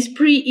 and it's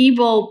pretty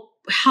evil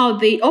how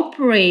they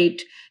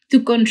operate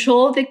to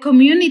control the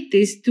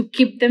communities, to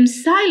keep them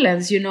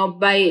silent,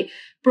 by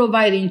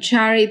providing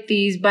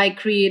charities, by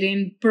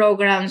creating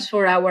programs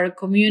for our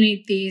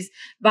communities,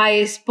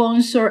 by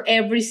sponsor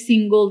every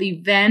single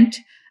event,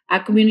 a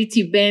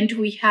community event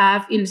we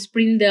have in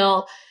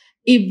Springdale.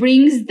 It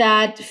brings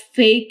that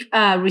fake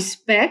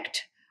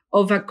respect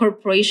of a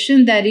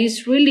corporation that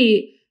is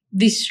really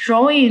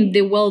destroying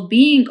the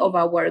well-being of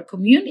our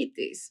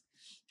communities.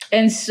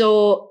 And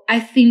so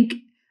I think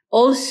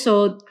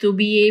also to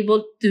be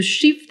able to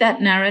shift that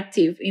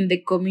narrative in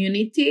the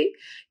community,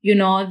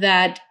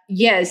 that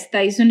yes,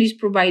 Tyson is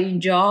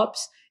providing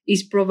jobs,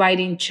 is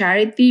providing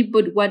charity,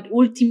 but what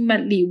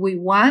ultimately we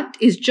want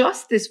is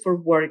justice for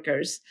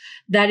workers.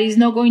 That is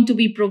not going to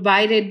be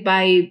provided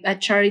by a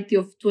charity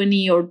of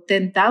 $20,000 or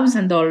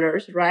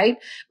 $10,000, right?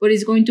 But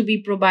it's going to be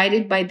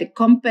provided by the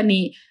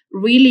company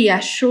really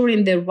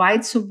assuring the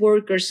rights of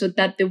workers so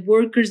that the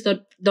workers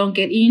don't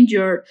get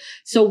injured.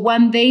 So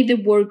one day the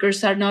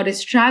workers are not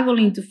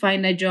struggling to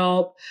find a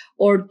job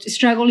or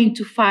struggling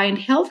to find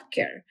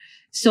healthcare.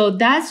 So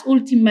that's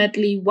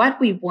ultimately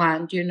what we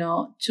want,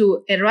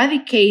 to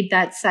eradicate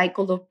that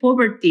cycle of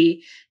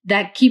poverty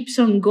that keeps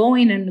on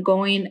going and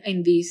going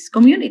in these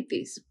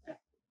communities.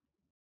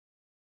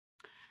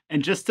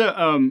 And just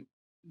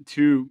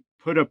to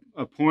put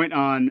a point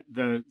on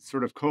the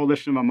sort of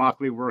coalition of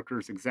Immokalee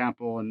workers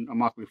example in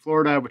Immokalee,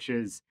 Florida, which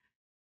is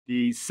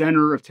the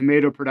center of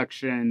tomato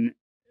production,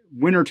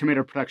 winter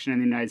tomato production in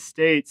the United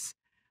States.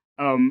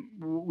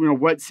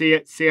 What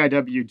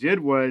CIW did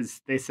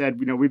was they said,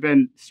 we've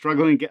been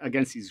struggling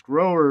against these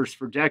growers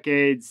for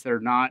decades. They're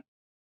not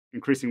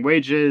increasing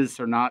wages.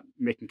 They're not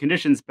making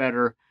conditions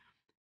better.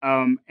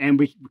 And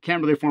we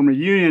can't really form a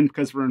union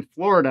because we're in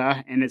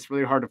Florida and it's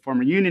really hard to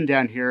form a union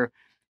down here.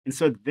 And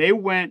so they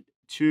went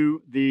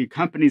to the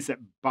companies that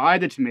buy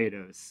the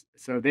tomatoes.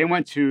 So they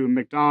went to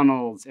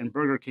McDonald's and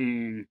Burger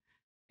King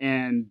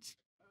and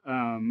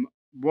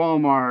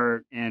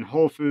Walmart and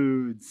Whole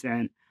Foods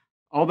and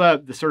all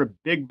the sort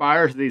of big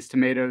buyers of these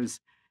tomatoes,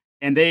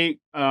 and they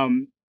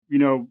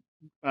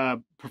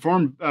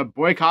performed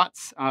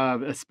boycotts,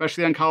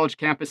 especially on college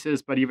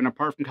campuses, but even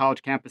apart from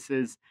college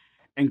campuses,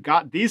 and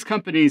got these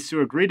companies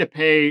to agree to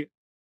pay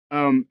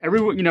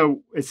everyone.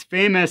 It's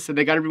famous that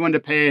they got everyone to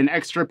pay an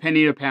extra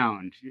penny a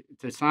pound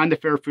to sign the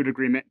Fair Food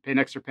Agreement, pay an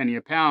extra penny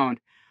a pound.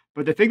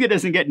 But the thing that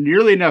doesn't get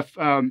nearly enough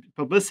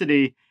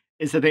publicity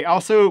is that they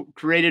also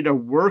created a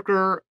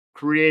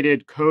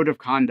worker-created code of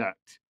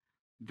conduct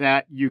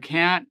that you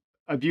can't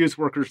abuse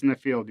workers in the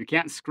field. You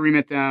can't scream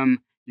at them.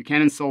 You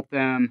can't insult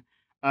them.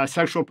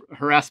 Sexual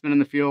harassment in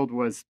the field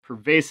was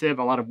pervasive.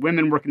 A lot of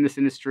women work in this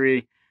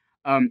industry.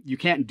 You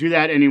can't do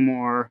that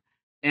anymore.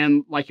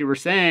 And like you were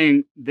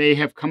saying, they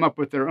have come up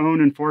with their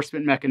own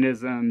enforcement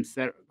mechanisms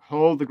that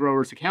hold the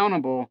growers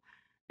accountable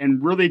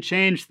and really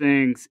change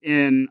things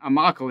in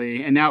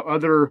Immokalee. And now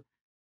other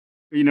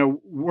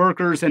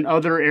workers in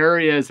other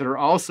areas that are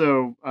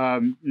also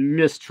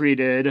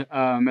mistreated,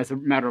 as a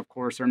matter of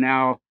course, are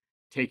now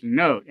taking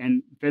note.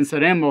 And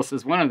Venceremos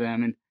is one of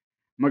them. And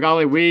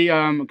Magaly, we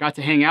got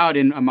to hang out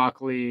in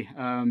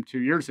Immokalee 2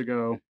 years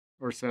ago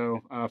or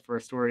so for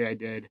a story I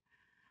did.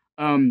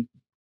 And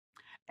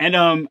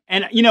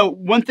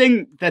one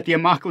thing that the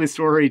Immokalee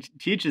story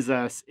teaches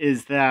us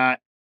is that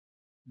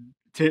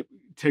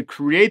to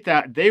create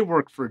that, they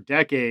worked for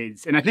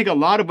decades. And I think a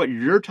lot of what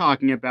you're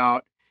talking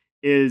about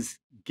is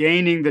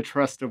gaining the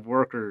trust of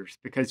workers,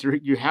 because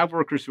you have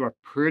workers who are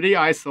pretty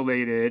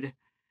isolated,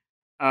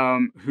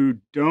 who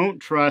don't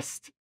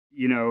trust,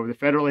 the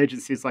federal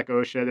agencies like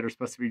OSHA that are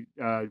supposed to be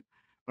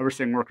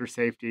overseeing worker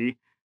safety.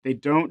 They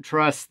don't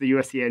trust the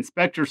USDA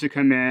inspectors who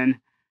come in.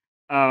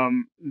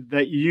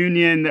 The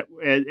union, that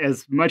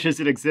as much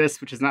as it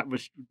exists, which is not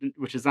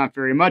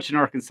very much in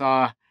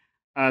Arkansas,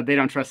 they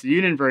don't trust the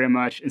union very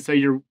much, and so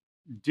you're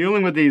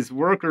dealing with these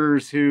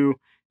workers who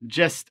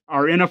just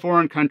are in a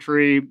foreign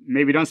country,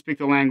 maybe don't speak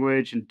the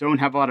language, and don't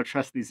have a lot of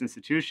trust in these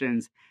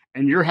institutions,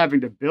 and you're having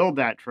to build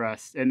that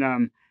trust.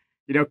 And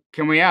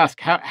can we ask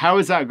how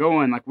is that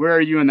going? Like, where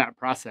are you in that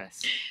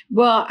process?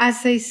 Well,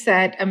 as I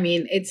said, I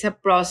mean, it's a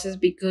process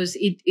because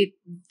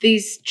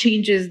these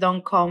changes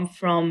don't come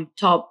from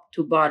top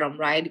to bottom,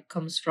 right? It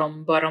comes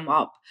from bottom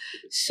up.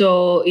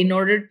 So in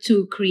order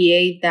to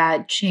create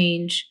that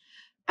change,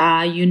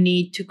 you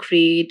need to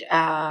create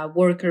a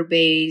worker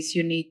base.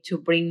 You need to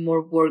bring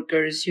more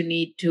workers. You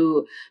need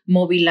to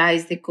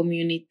mobilize the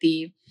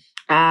community,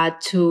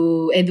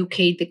 to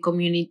educate the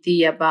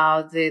community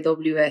about the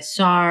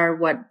WSR.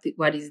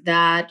 What is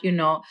that?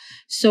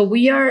 So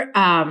we are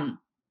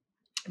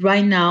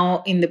right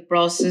now in the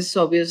process.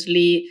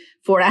 Obviously,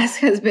 for us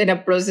has been a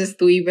process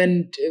to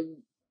even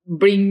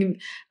bring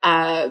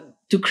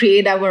to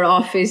create our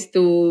office,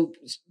 to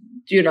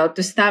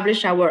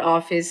establish our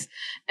office,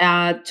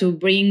 to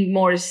bring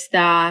more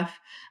staff.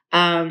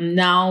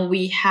 Now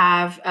we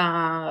have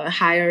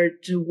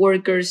hired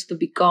workers to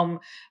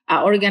become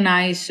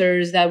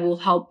organizers that will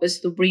help us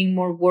to bring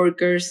more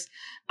workers.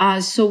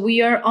 So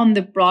we are on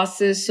the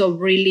process of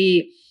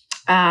really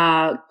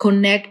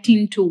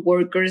connecting to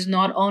workers,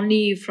 not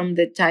only from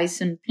the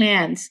Tyson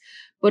plants,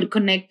 but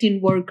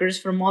connecting workers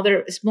from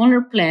other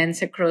smaller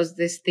plants across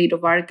the state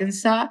of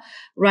Arkansas.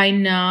 Right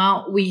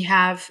now, we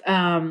have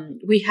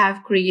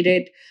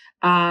created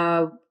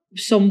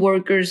some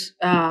workers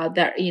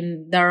that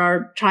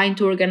are trying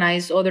to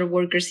organize other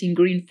workers in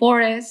Green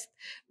Forest,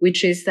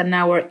 which is an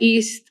hour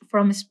east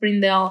from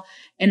Springdale,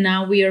 and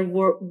now we are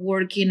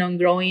working on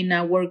growing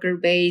a worker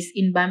base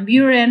in Van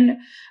Buren,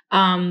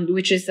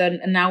 which is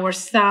an hour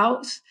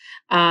south.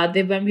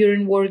 The Van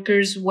Buren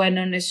workers went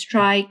on a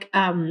strike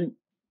in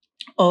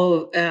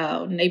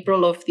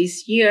April of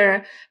this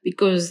year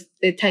because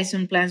the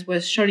Tyson plants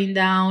was shutting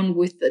down,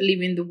 with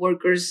leaving the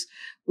workers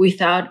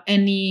without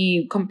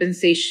any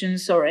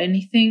compensations or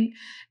anything.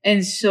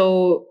 And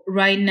so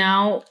right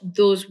now,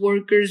 those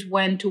workers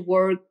went to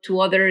work to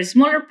other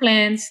smaller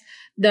plants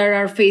that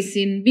are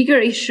facing bigger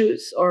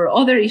issues or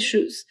other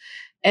issues.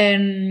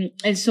 And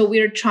so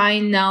we're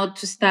trying now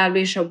to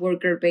establish a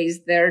worker base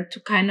there to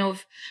kind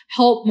of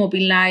help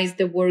mobilize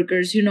the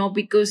workers,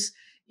 because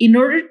in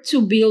order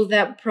to build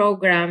that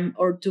program,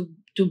 or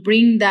to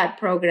bring that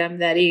program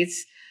that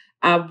is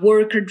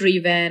worker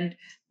driven,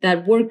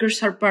 that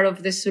workers are part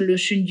of the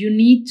solution, you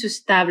need to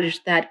establish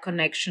that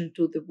connection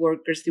to the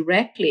workers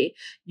directly.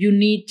 You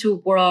need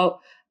to grow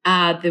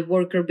the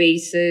worker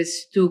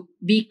bases, to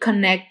be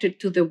connected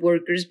to the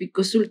workers,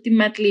 because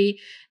ultimately,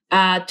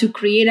 to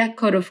create a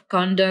code of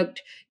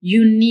conduct,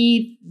 you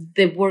need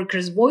the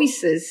workers'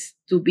 voices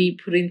to be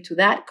put into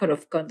that code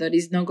of conduct.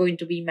 It's not going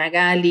to be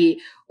Magaly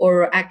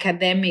or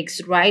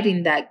academics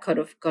writing that code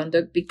of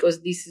conduct,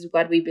 because this is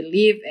what we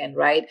believe in,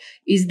 right?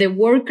 Is the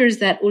workers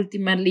that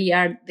ultimately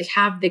they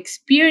have the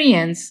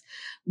experience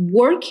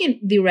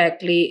working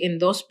directly in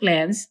those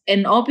plants,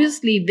 and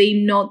obviously they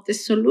know the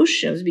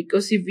solutions,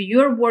 because if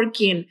you're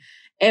working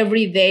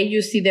every day,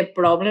 you see the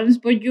problems,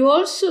 but you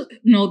also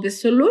know the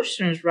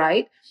solutions,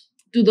 right,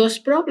 to those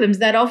problems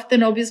that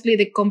often, obviously,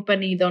 the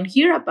company don't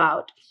hear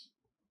about.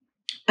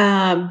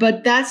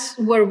 But that's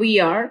where we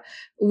are.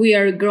 We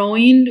are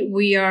growing.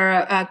 We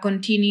are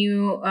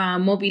continue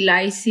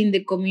mobilizing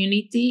the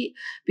community,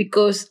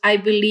 because I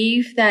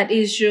believe that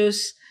is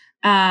just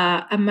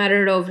a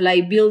matter of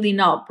like building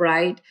up,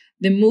 right?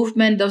 The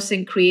movement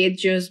doesn't create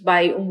just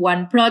by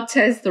one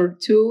protest or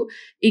two.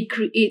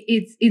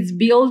 It's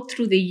built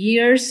through the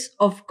years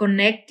of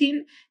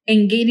connecting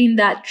and getting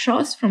that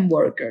trust from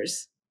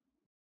workers.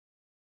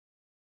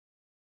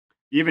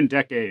 Even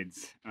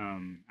decades.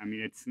 I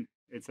mean,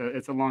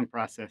 it's a long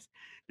process.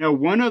 Now,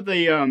 one of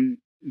the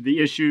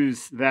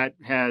issues that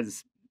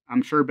has,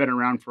 I'm sure, been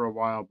around for a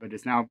while, but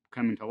is now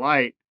coming to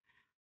light,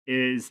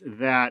 is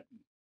that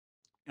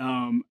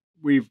um,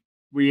 we've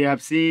we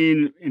have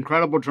seen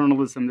incredible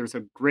journalism. There's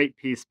a great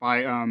piece by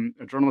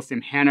a journalist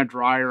named Hannah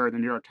Dreier in the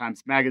New York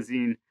Times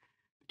Magazine.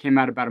 It came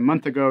out about a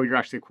month ago. You're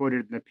actually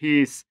quoted in the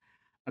piece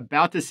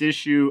about this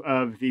issue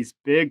of these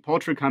big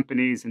poultry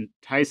companies, and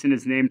Tyson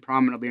is named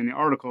prominently in the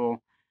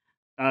article.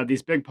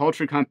 These big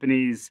poultry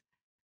companies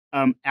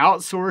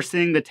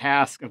outsourcing the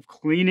task of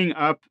cleaning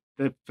up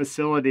the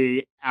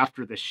facility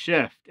after the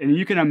shift. And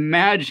you can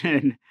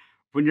imagine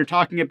when you're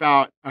talking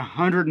about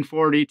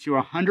 140 to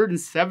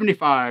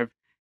 175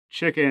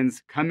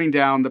 chickens coming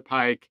down the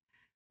pike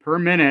per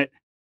minute.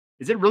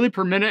 Is it really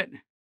per minute?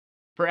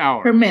 Per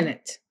hour? Per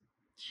minute.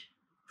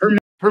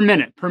 Per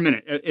minute.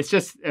 It's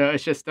just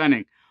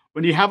stunning.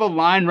 When you have a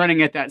line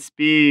running at that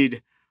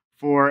speed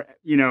for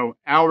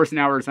hours and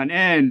hours on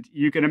end,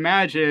 you can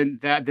imagine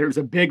that there's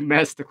a big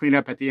mess to clean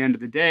up at the end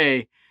of the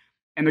day.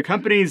 And the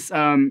companies,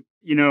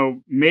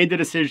 made the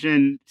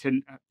decision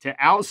to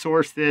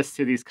outsource this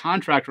to these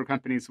contractor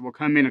companies who will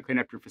come in and clean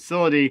up your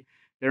facility.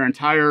 There are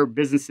entire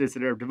businesses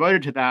that are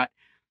devoted to that.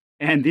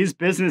 And these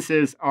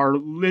businesses are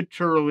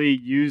literally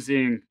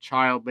using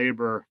child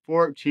labor,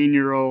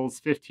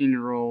 14-year-olds,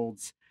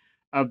 15-year-olds.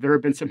 There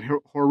have been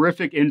some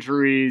horrific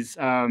injuries.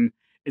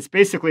 It's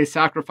basically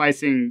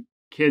sacrificing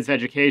kids'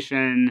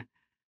 education,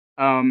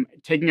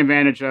 taking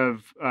advantage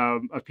of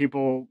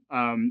people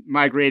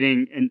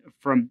migrating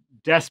from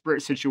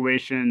desperate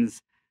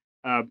situations.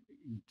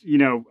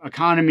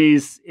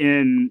 Economies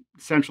in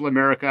Central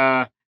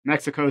America,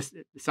 Mexico,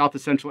 south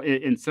of Central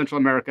in Central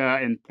America,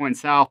 and Point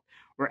South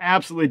were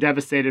absolutely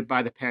devastated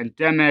by the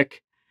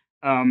pandemic.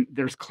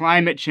 There's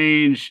climate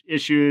change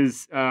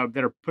issues that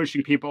are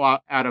pushing people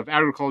out of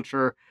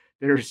agriculture.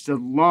 There's a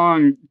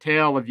long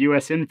tail of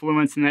U.S.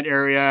 influence in that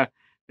area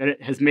that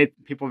it has made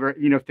people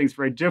things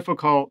very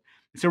difficult.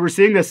 So we're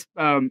seeing this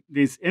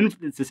this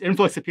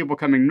influx of people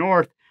coming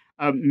north.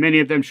 Many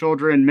of them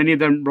children, many of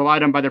them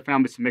relied on by their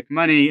families to make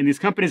money, and these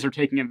companies are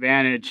taking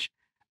advantage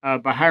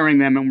by hiring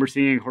them, and we're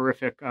seeing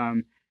horrific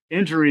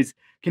injuries.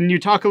 Can you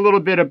talk a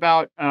little bit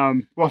about?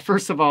 Well,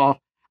 first of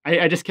all,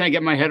 I just can't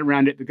get my head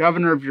around it. The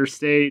governor of your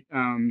state,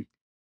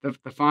 the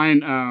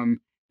fine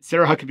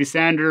Sarah Huckabee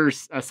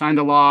Sanders, signed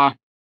a law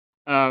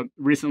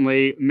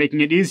recently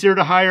making it easier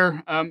to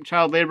hire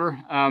child labor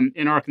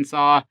in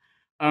Arkansas.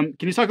 Can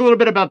you talk a little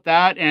bit about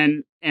that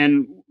and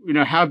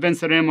how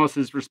Venceremos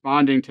is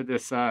responding to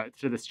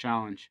this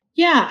challenge?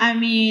 Yeah, I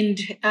mean,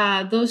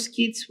 those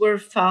kids were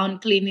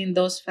found cleaning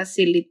those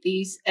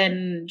facilities,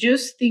 and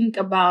just think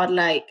about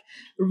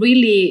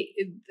really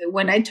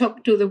when I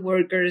talk to the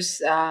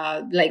workers,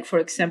 for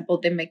example,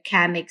 the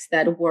mechanics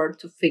that work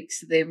to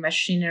fix the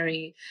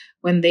machinery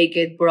when they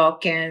get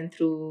broken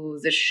through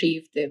the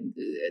shift.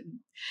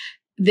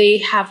 They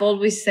have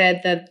always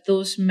said that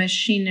those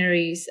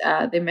machineries,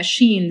 the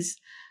machines,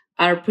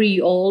 are pretty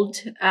old,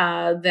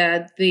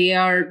 that they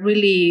are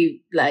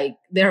really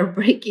they're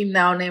breaking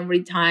down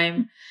every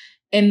time.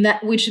 And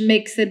that which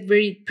makes it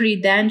pretty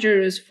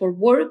dangerous for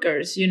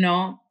workers,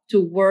 to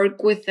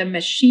work with a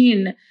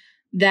machine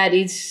that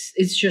it's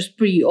just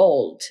pretty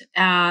old.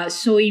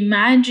 So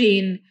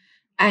imagine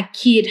a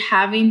kid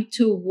having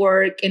to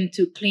work and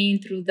to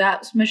clean through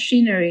that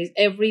machinery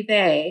every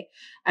day.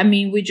 I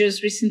mean, we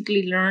just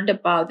recently learned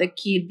about the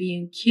kid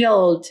being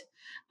killed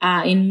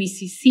in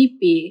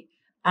Mississippi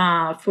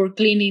for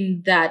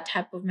cleaning that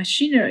type of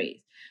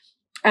machinery.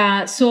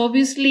 So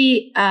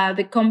obviously,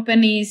 the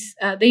companies,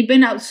 they've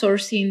been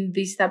outsourcing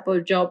these type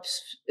of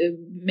jobs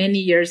many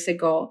years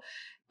ago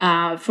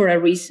for a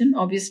reason,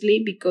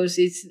 obviously, because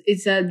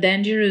it's a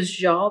dangerous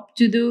job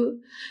to do.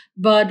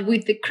 But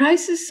with the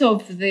crisis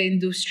of the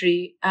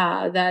industry,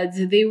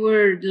 that they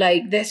were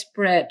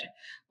desperate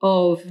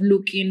of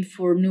looking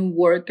for new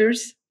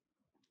workers.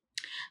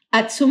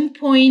 At some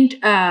point,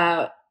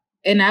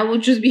 and I will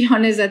just be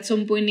honest, at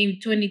some point in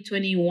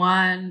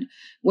 2021,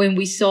 when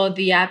we saw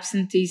the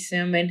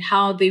absenteeism and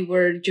how they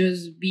were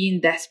just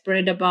being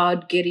desperate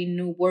about getting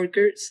new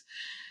workers,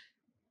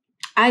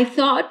 I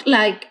thought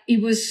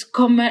it was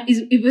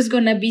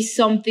going to be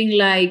something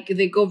like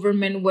the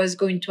government was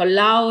going to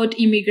allow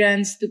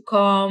immigrants to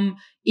come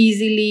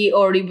easily,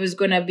 or it was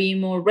going to be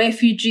more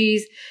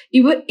refugees.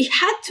 It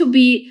had to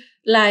be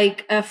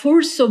a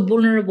force of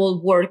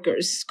vulnerable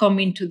workers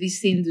coming to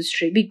this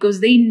industry, because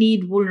they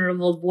need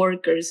vulnerable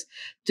workers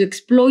to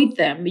exploit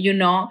them,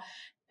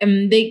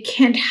 they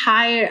can't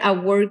hire a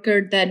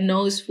worker that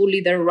knows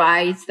fully their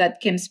rights, that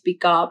can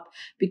speak up,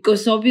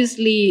 because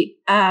obviously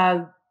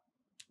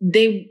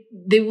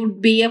they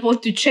would be able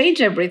to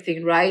change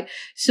everything, right?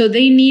 So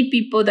they need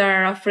people that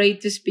are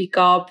afraid to speak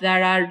up,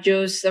 that are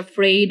just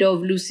afraid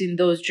of losing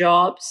those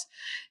jobs.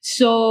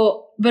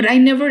 So, but I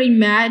never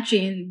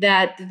imagined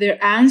that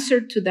their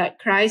answer to that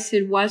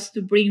crisis was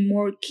to bring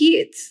more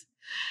kids.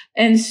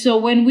 And so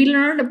when we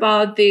learned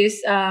about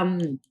this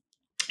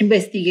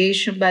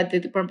investigation by the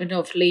Department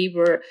of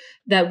Labor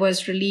that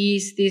was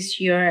released this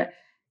year,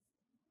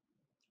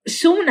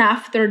 soon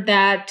after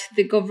that,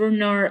 the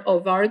governor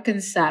of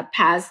Arkansas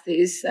passed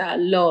this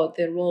law,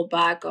 the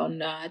rollback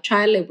on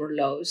child labor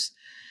laws.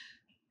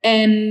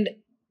 And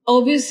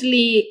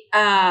obviously,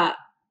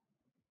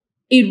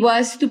 it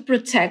was to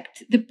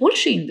protect the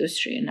poultry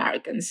industry in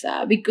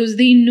Arkansas, because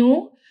they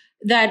knew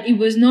that it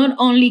was not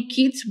only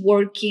kids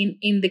working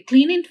in the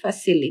cleaning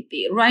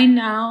facility right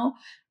now.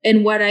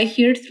 And what I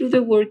hear through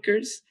the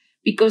workers,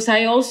 because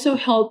I also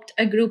helped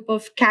a group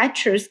of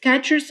catchers.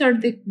 Catchers are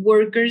the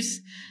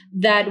workers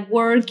that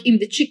work in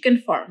the chicken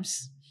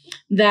farms,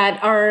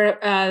 that are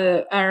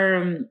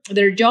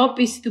their job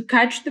is to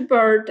catch the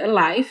bird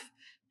alive,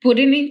 put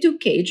it into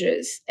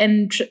cages,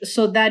 and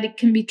so that it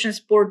can be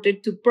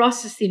transported to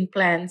processing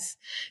plants.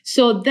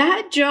 So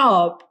that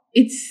job,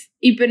 it's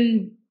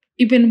even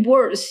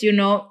worse. You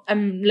know,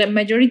 the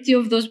majority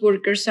of those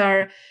workers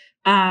are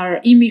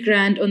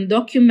immigrant,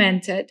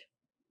 undocumented.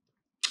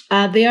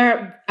 They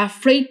are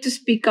afraid to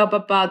speak up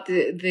about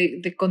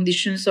the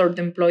conditions of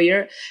the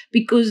employer,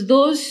 because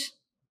those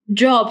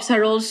jobs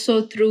are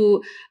also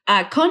through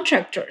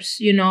contractors.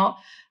 You know,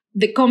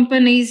 the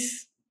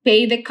companies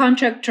pay the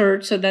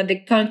contractor so that the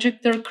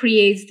contractor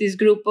creates this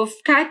group of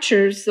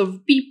catchers,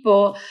 of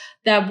people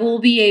that will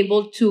be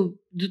able to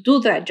do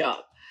that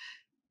job.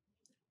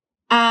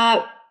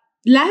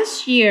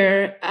 Last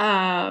year,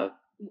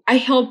 I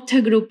helped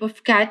a group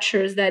of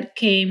catchers that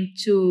came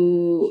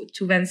to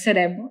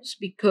Venceremos,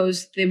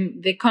 because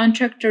the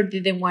contractor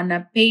didn't want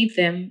to pay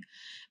them,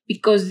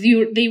 because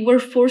they were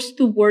forced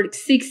to work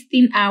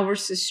 16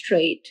 hours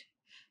straight.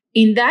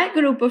 In that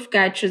group of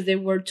catchers, there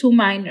were 2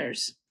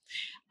 minors.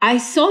 I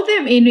saw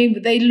them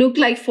they looked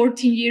like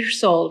 14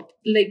 years old,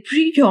 like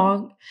pretty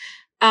young.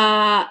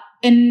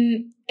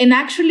 And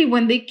actually,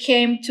 when they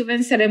came to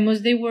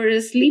Venceremos, they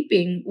were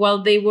sleeping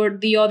while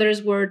the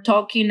others were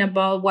talking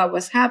about what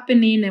was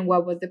happening and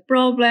what was the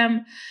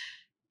problem.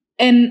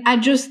 And I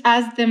just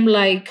asked them,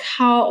 like,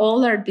 how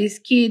old are these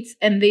kids?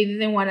 And they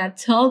didn't want to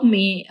tell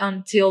me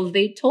until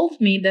they told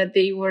me that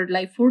they were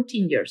like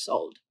 14 years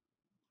old.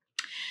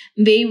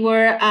 They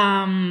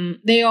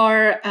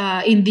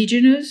are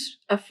indigenous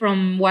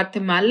from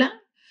Guatemala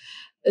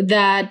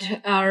that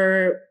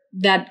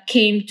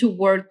came to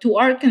work to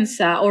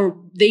Arkansas, or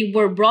they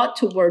were brought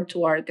to work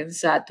to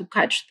Arkansas to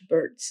catch the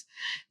birds.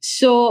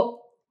 So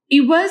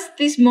it was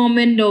this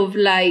moment of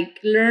like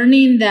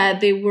learning that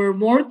there were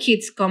more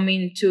kids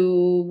coming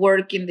to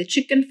work in the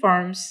chicken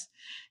farms,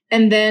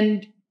 and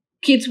then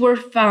kids were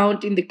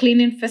found in the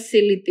cleaning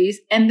facilities.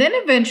 And then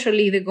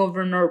eventually the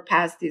governor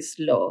passed this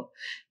law.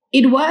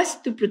 It was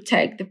to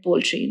protect the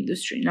poultry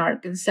industry in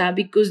Arkansas,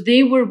 because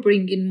they were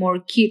bringing more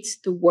kids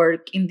to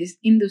work in this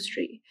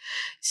industry.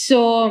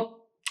 So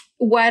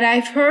what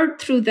I've heard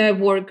through the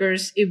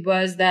workers, it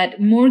was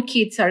that more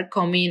kids are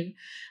coming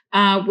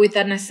with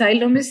an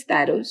asylum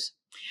status.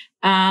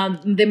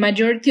 The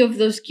majority of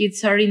those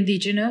kids are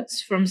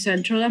indigenous from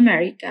Central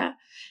America.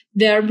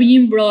 They are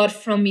being brought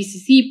from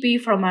Mississippi,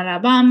 from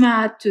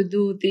Alabama to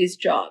do these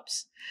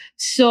jobs.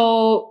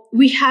 So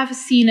we have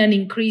seen an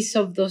increase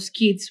of those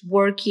kids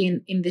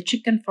working in the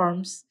chicken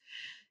farms.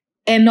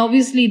 And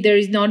obviously there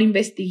is not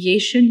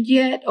investigation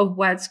yet of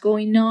what's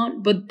going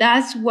on, but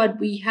that's what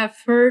we have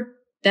heard,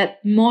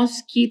 that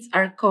most kids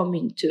are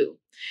coming to,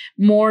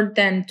 more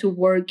than to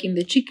work in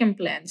the chicken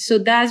plant. So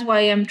that's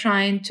why I'm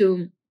trying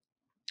to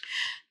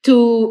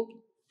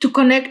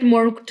connect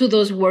more to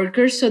those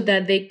workers so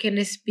that they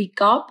can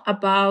speak up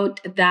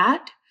about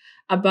that,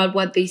 about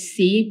what they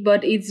see.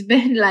 But it's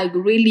been like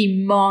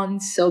really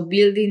months of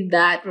building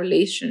that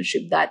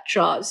relationship, that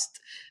trust,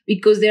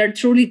 because they are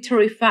truly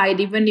terrified.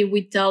 Even if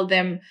we tell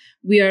them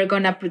we are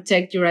going to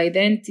protect your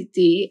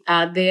identity,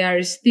 they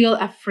are still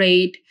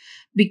afraid,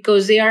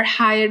 because they are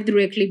hired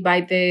directly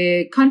by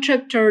the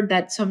contractor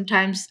that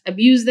sometimes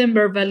abuse them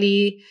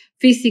verbally,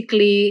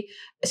 physically.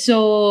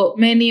 So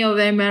many of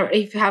them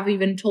have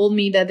even told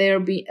me that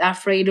they're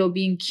afraid of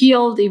being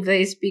killed if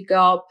they speak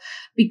up,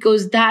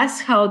 because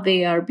that's how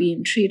they are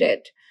being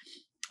treated,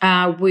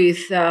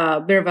 with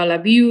verbal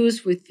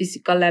abuse, with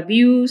physical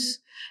abuse.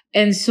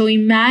 And so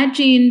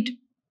imagine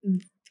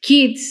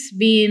kids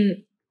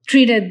being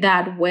treated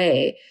that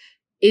way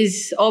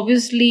is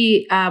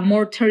obviously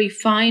more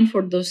terrifying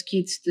for those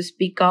kids to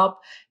speak up.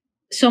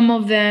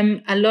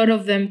 A lot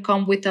of them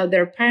come without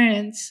their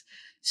parents.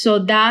 So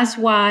that's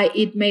why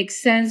it makes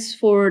sense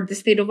for the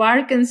state of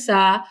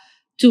Arkansas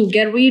to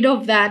get rid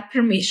of that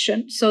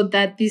permission, so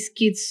that these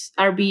kids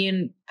are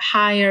being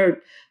hired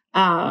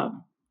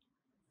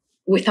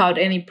without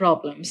any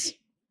problems.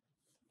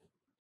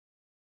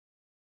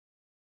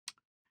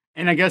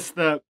 And I guess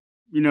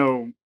you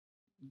know,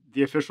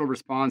 the official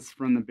response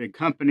from the big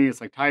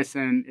companies like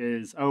Tyson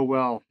is, oh,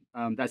 well,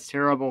 that's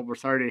terrible. We're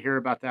sorry to hear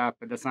about that,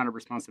 but that's not a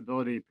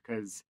responsibility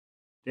because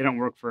they don't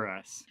work for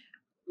us.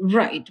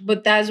 Right.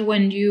 But that's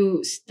when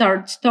you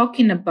start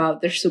talking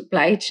about their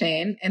supply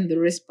chain and the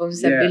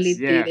responsibility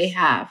they Yes.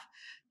 have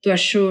to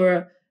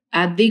assure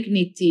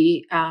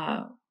dignity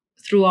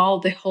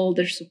throughout the whole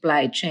their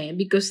supply chain.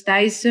 Because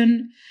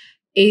Tyson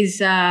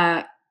is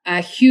a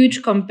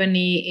huge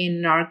company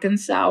in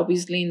Arkansas,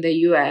 obviously in the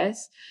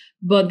US,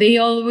 but they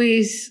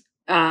always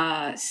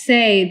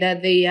say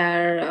that they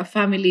are a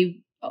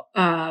family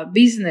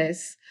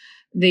business.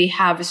 They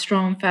have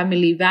strong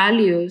family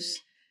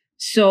values.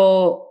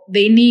 So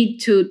they need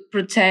to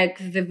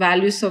protect the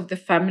values of the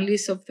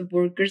families of the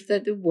workers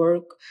that they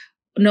work,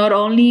 not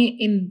only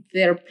in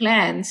their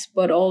plants,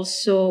 but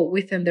also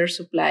within their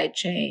supply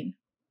chain.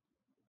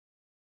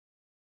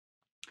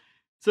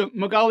 So,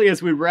 Magaly,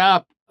 as we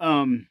wrap,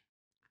 I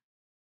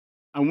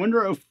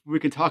wonder if we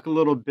could talk a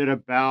little bit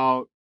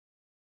about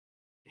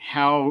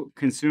how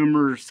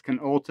consumers can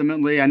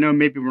ultimately, I know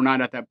maybe we're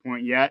not at that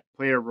point yet,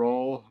 play a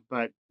role,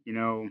 but,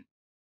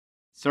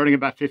 starting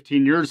about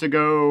 15 years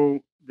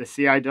ago, the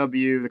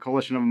CIW, the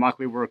Coalition of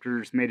Immokalee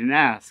Workers, made an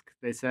ask.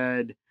 They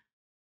said,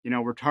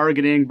 we're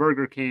targeting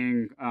Burger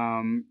King.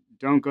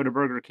 Don't go to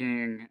Burger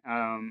King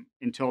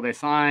until they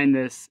sign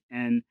this.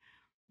 And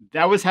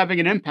that was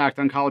having an impact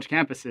on college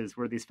campuses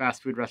where these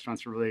fast food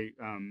restaurants were really,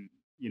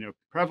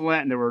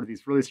 prevalent. And there were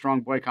these really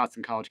strong boycotts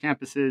in college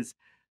campuses.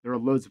 There were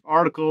loads of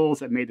articles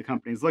that made the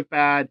companies look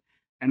bad.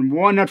 And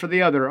one after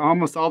the other,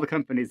 almost all the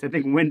companies, I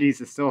think Wendy's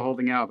is still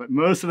holding out, but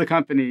most of the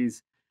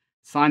companies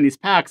signed these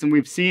pacts. And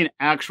we've seen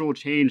actual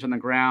change on the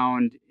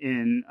ground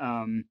in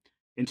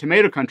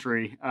tomato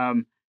country.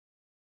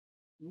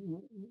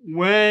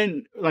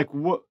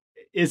 What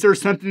is there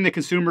something that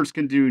consumers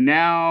can do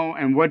now,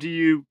 and what do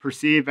you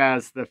perceive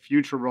as the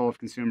future role of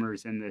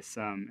consumers in this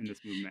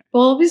movement?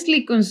 Well,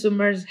 obviously,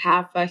 consumers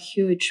have a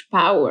huge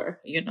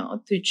power,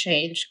 to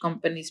change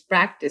companies'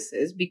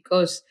 practices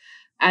because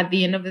at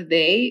the end of the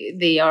day,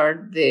 they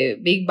are the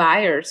big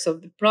buyers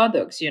of the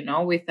products.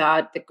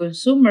 Without the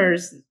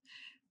consumers,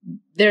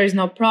 there is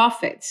no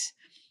profits.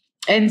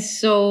 And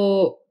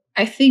so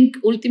I think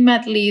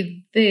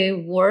ultimately the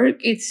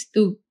work is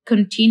to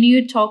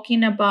continue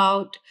talking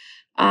about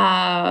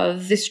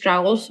the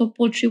struggles of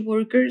poultry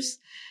workers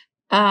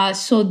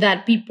so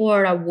that people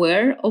are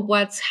aware of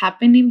what's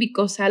happening,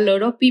 because a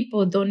lot of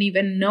people don't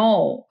even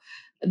know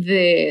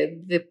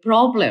the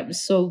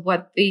problems of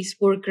what these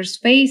workers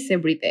face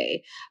every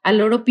day. A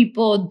lot of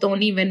people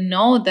don't even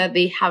know that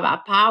they have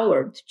a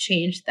power to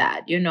change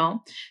that.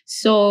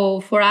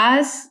 So for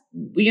us,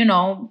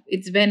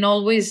 it's been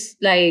always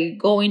like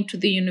going to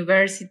the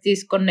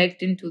universities,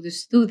 connecting to the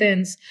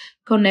students,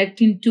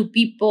 connecting to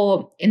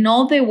people in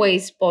all the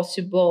ways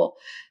possible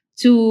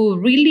to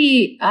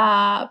really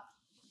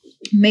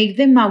make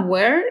them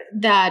aware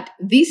that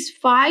this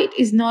fight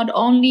is not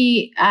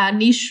only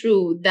an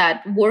issue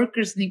that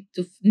workers need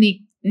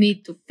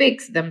to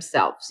fix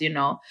themselves.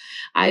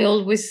 I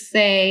always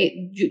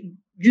say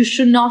you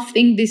should not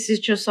think this is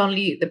just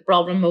only the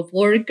problem of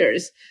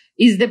workers.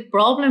 It's the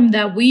problem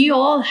that we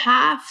all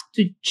have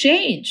to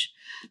change,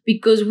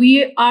 because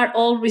we are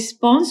all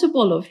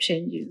responsible of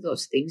changing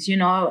those things.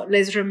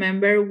 Let's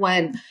remember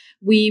when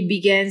we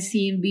began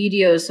seeing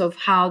videos of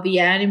how the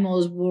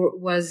animals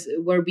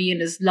were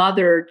being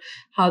slaughtered,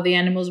 how the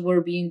animals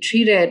were being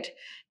treated,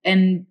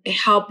 and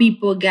how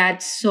people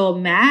got so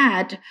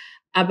mad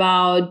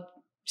about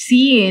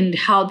seeing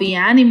how the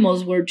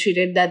animals were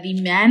treated that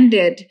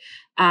demanded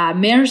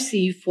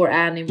mercy for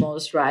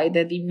animals, right?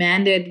 That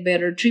demanded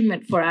better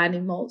treatment for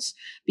animals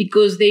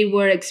because they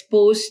were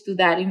exposed to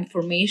that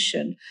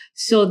information.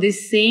 So the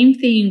same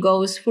thing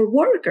goes for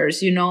workers.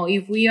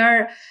 If we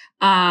are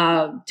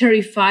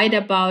terrified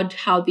about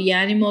how the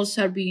animals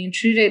are being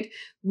treated,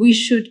 we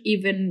should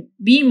even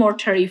be more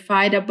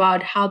terrified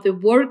about how the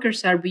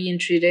workers are being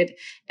treated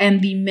and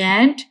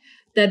demand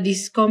that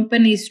these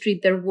companies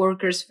treat their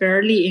workers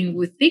fairly and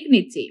with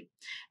dignity.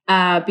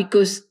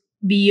 Because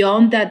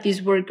beyond that, these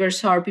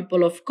workers are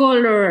people of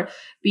color,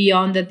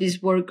 beyond that,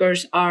 these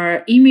workers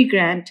are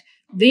immigrant,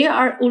 they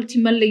are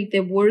ultimately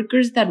the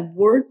workers that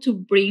work to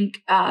bring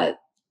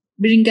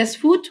us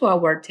food to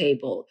our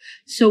table.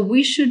 So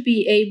we should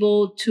be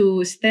able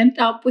to stand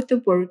up with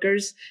the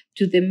workers,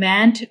 to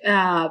demand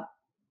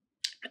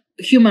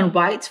human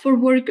rights for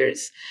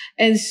workers.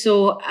 And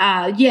so,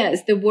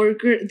 yes,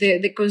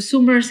 the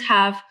consumers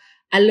have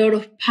a lot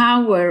of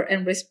power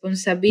and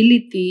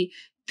responsibility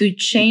to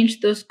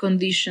change those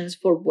conditions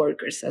for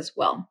workers as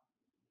well.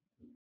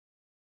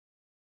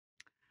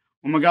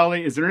 Well,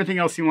 Magaly, is there anything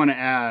else you want to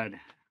add?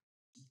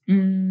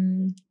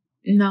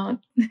 No.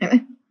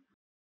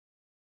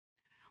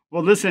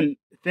 Well, listen,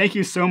 thank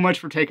you so much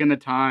for taking the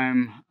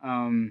time.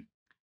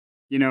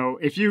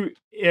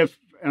 If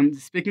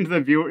speaking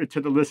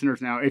to the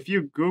listeners now, if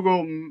you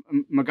Google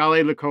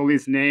Magaly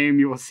Licolli's name,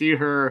 you will see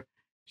her.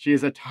 She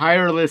is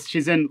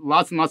she's in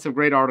lots and lots of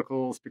great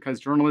articles because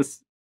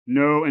journalists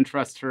know and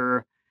trust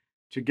her.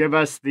 to give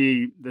us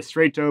the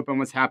straight dope on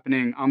what's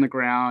happening on the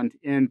ground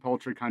in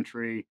poultry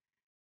country.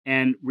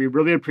 And we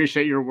really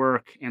appreciate your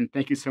work. And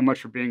thank you so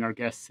much for being our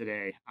guest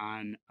today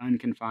on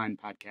Unconfined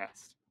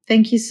Podcast.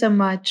 Thank you so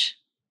much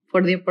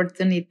for the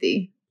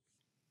opportunity.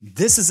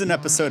 This is an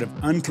episode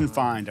of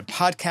Unconfined, a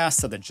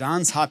podcast of the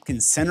Johns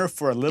Hopkins Center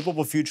for a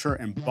Livable Future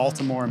in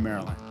Baltimore,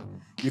 Maryland.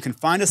 You can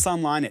find us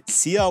online at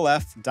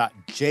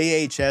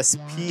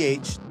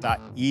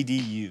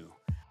clf.jhsph.edu.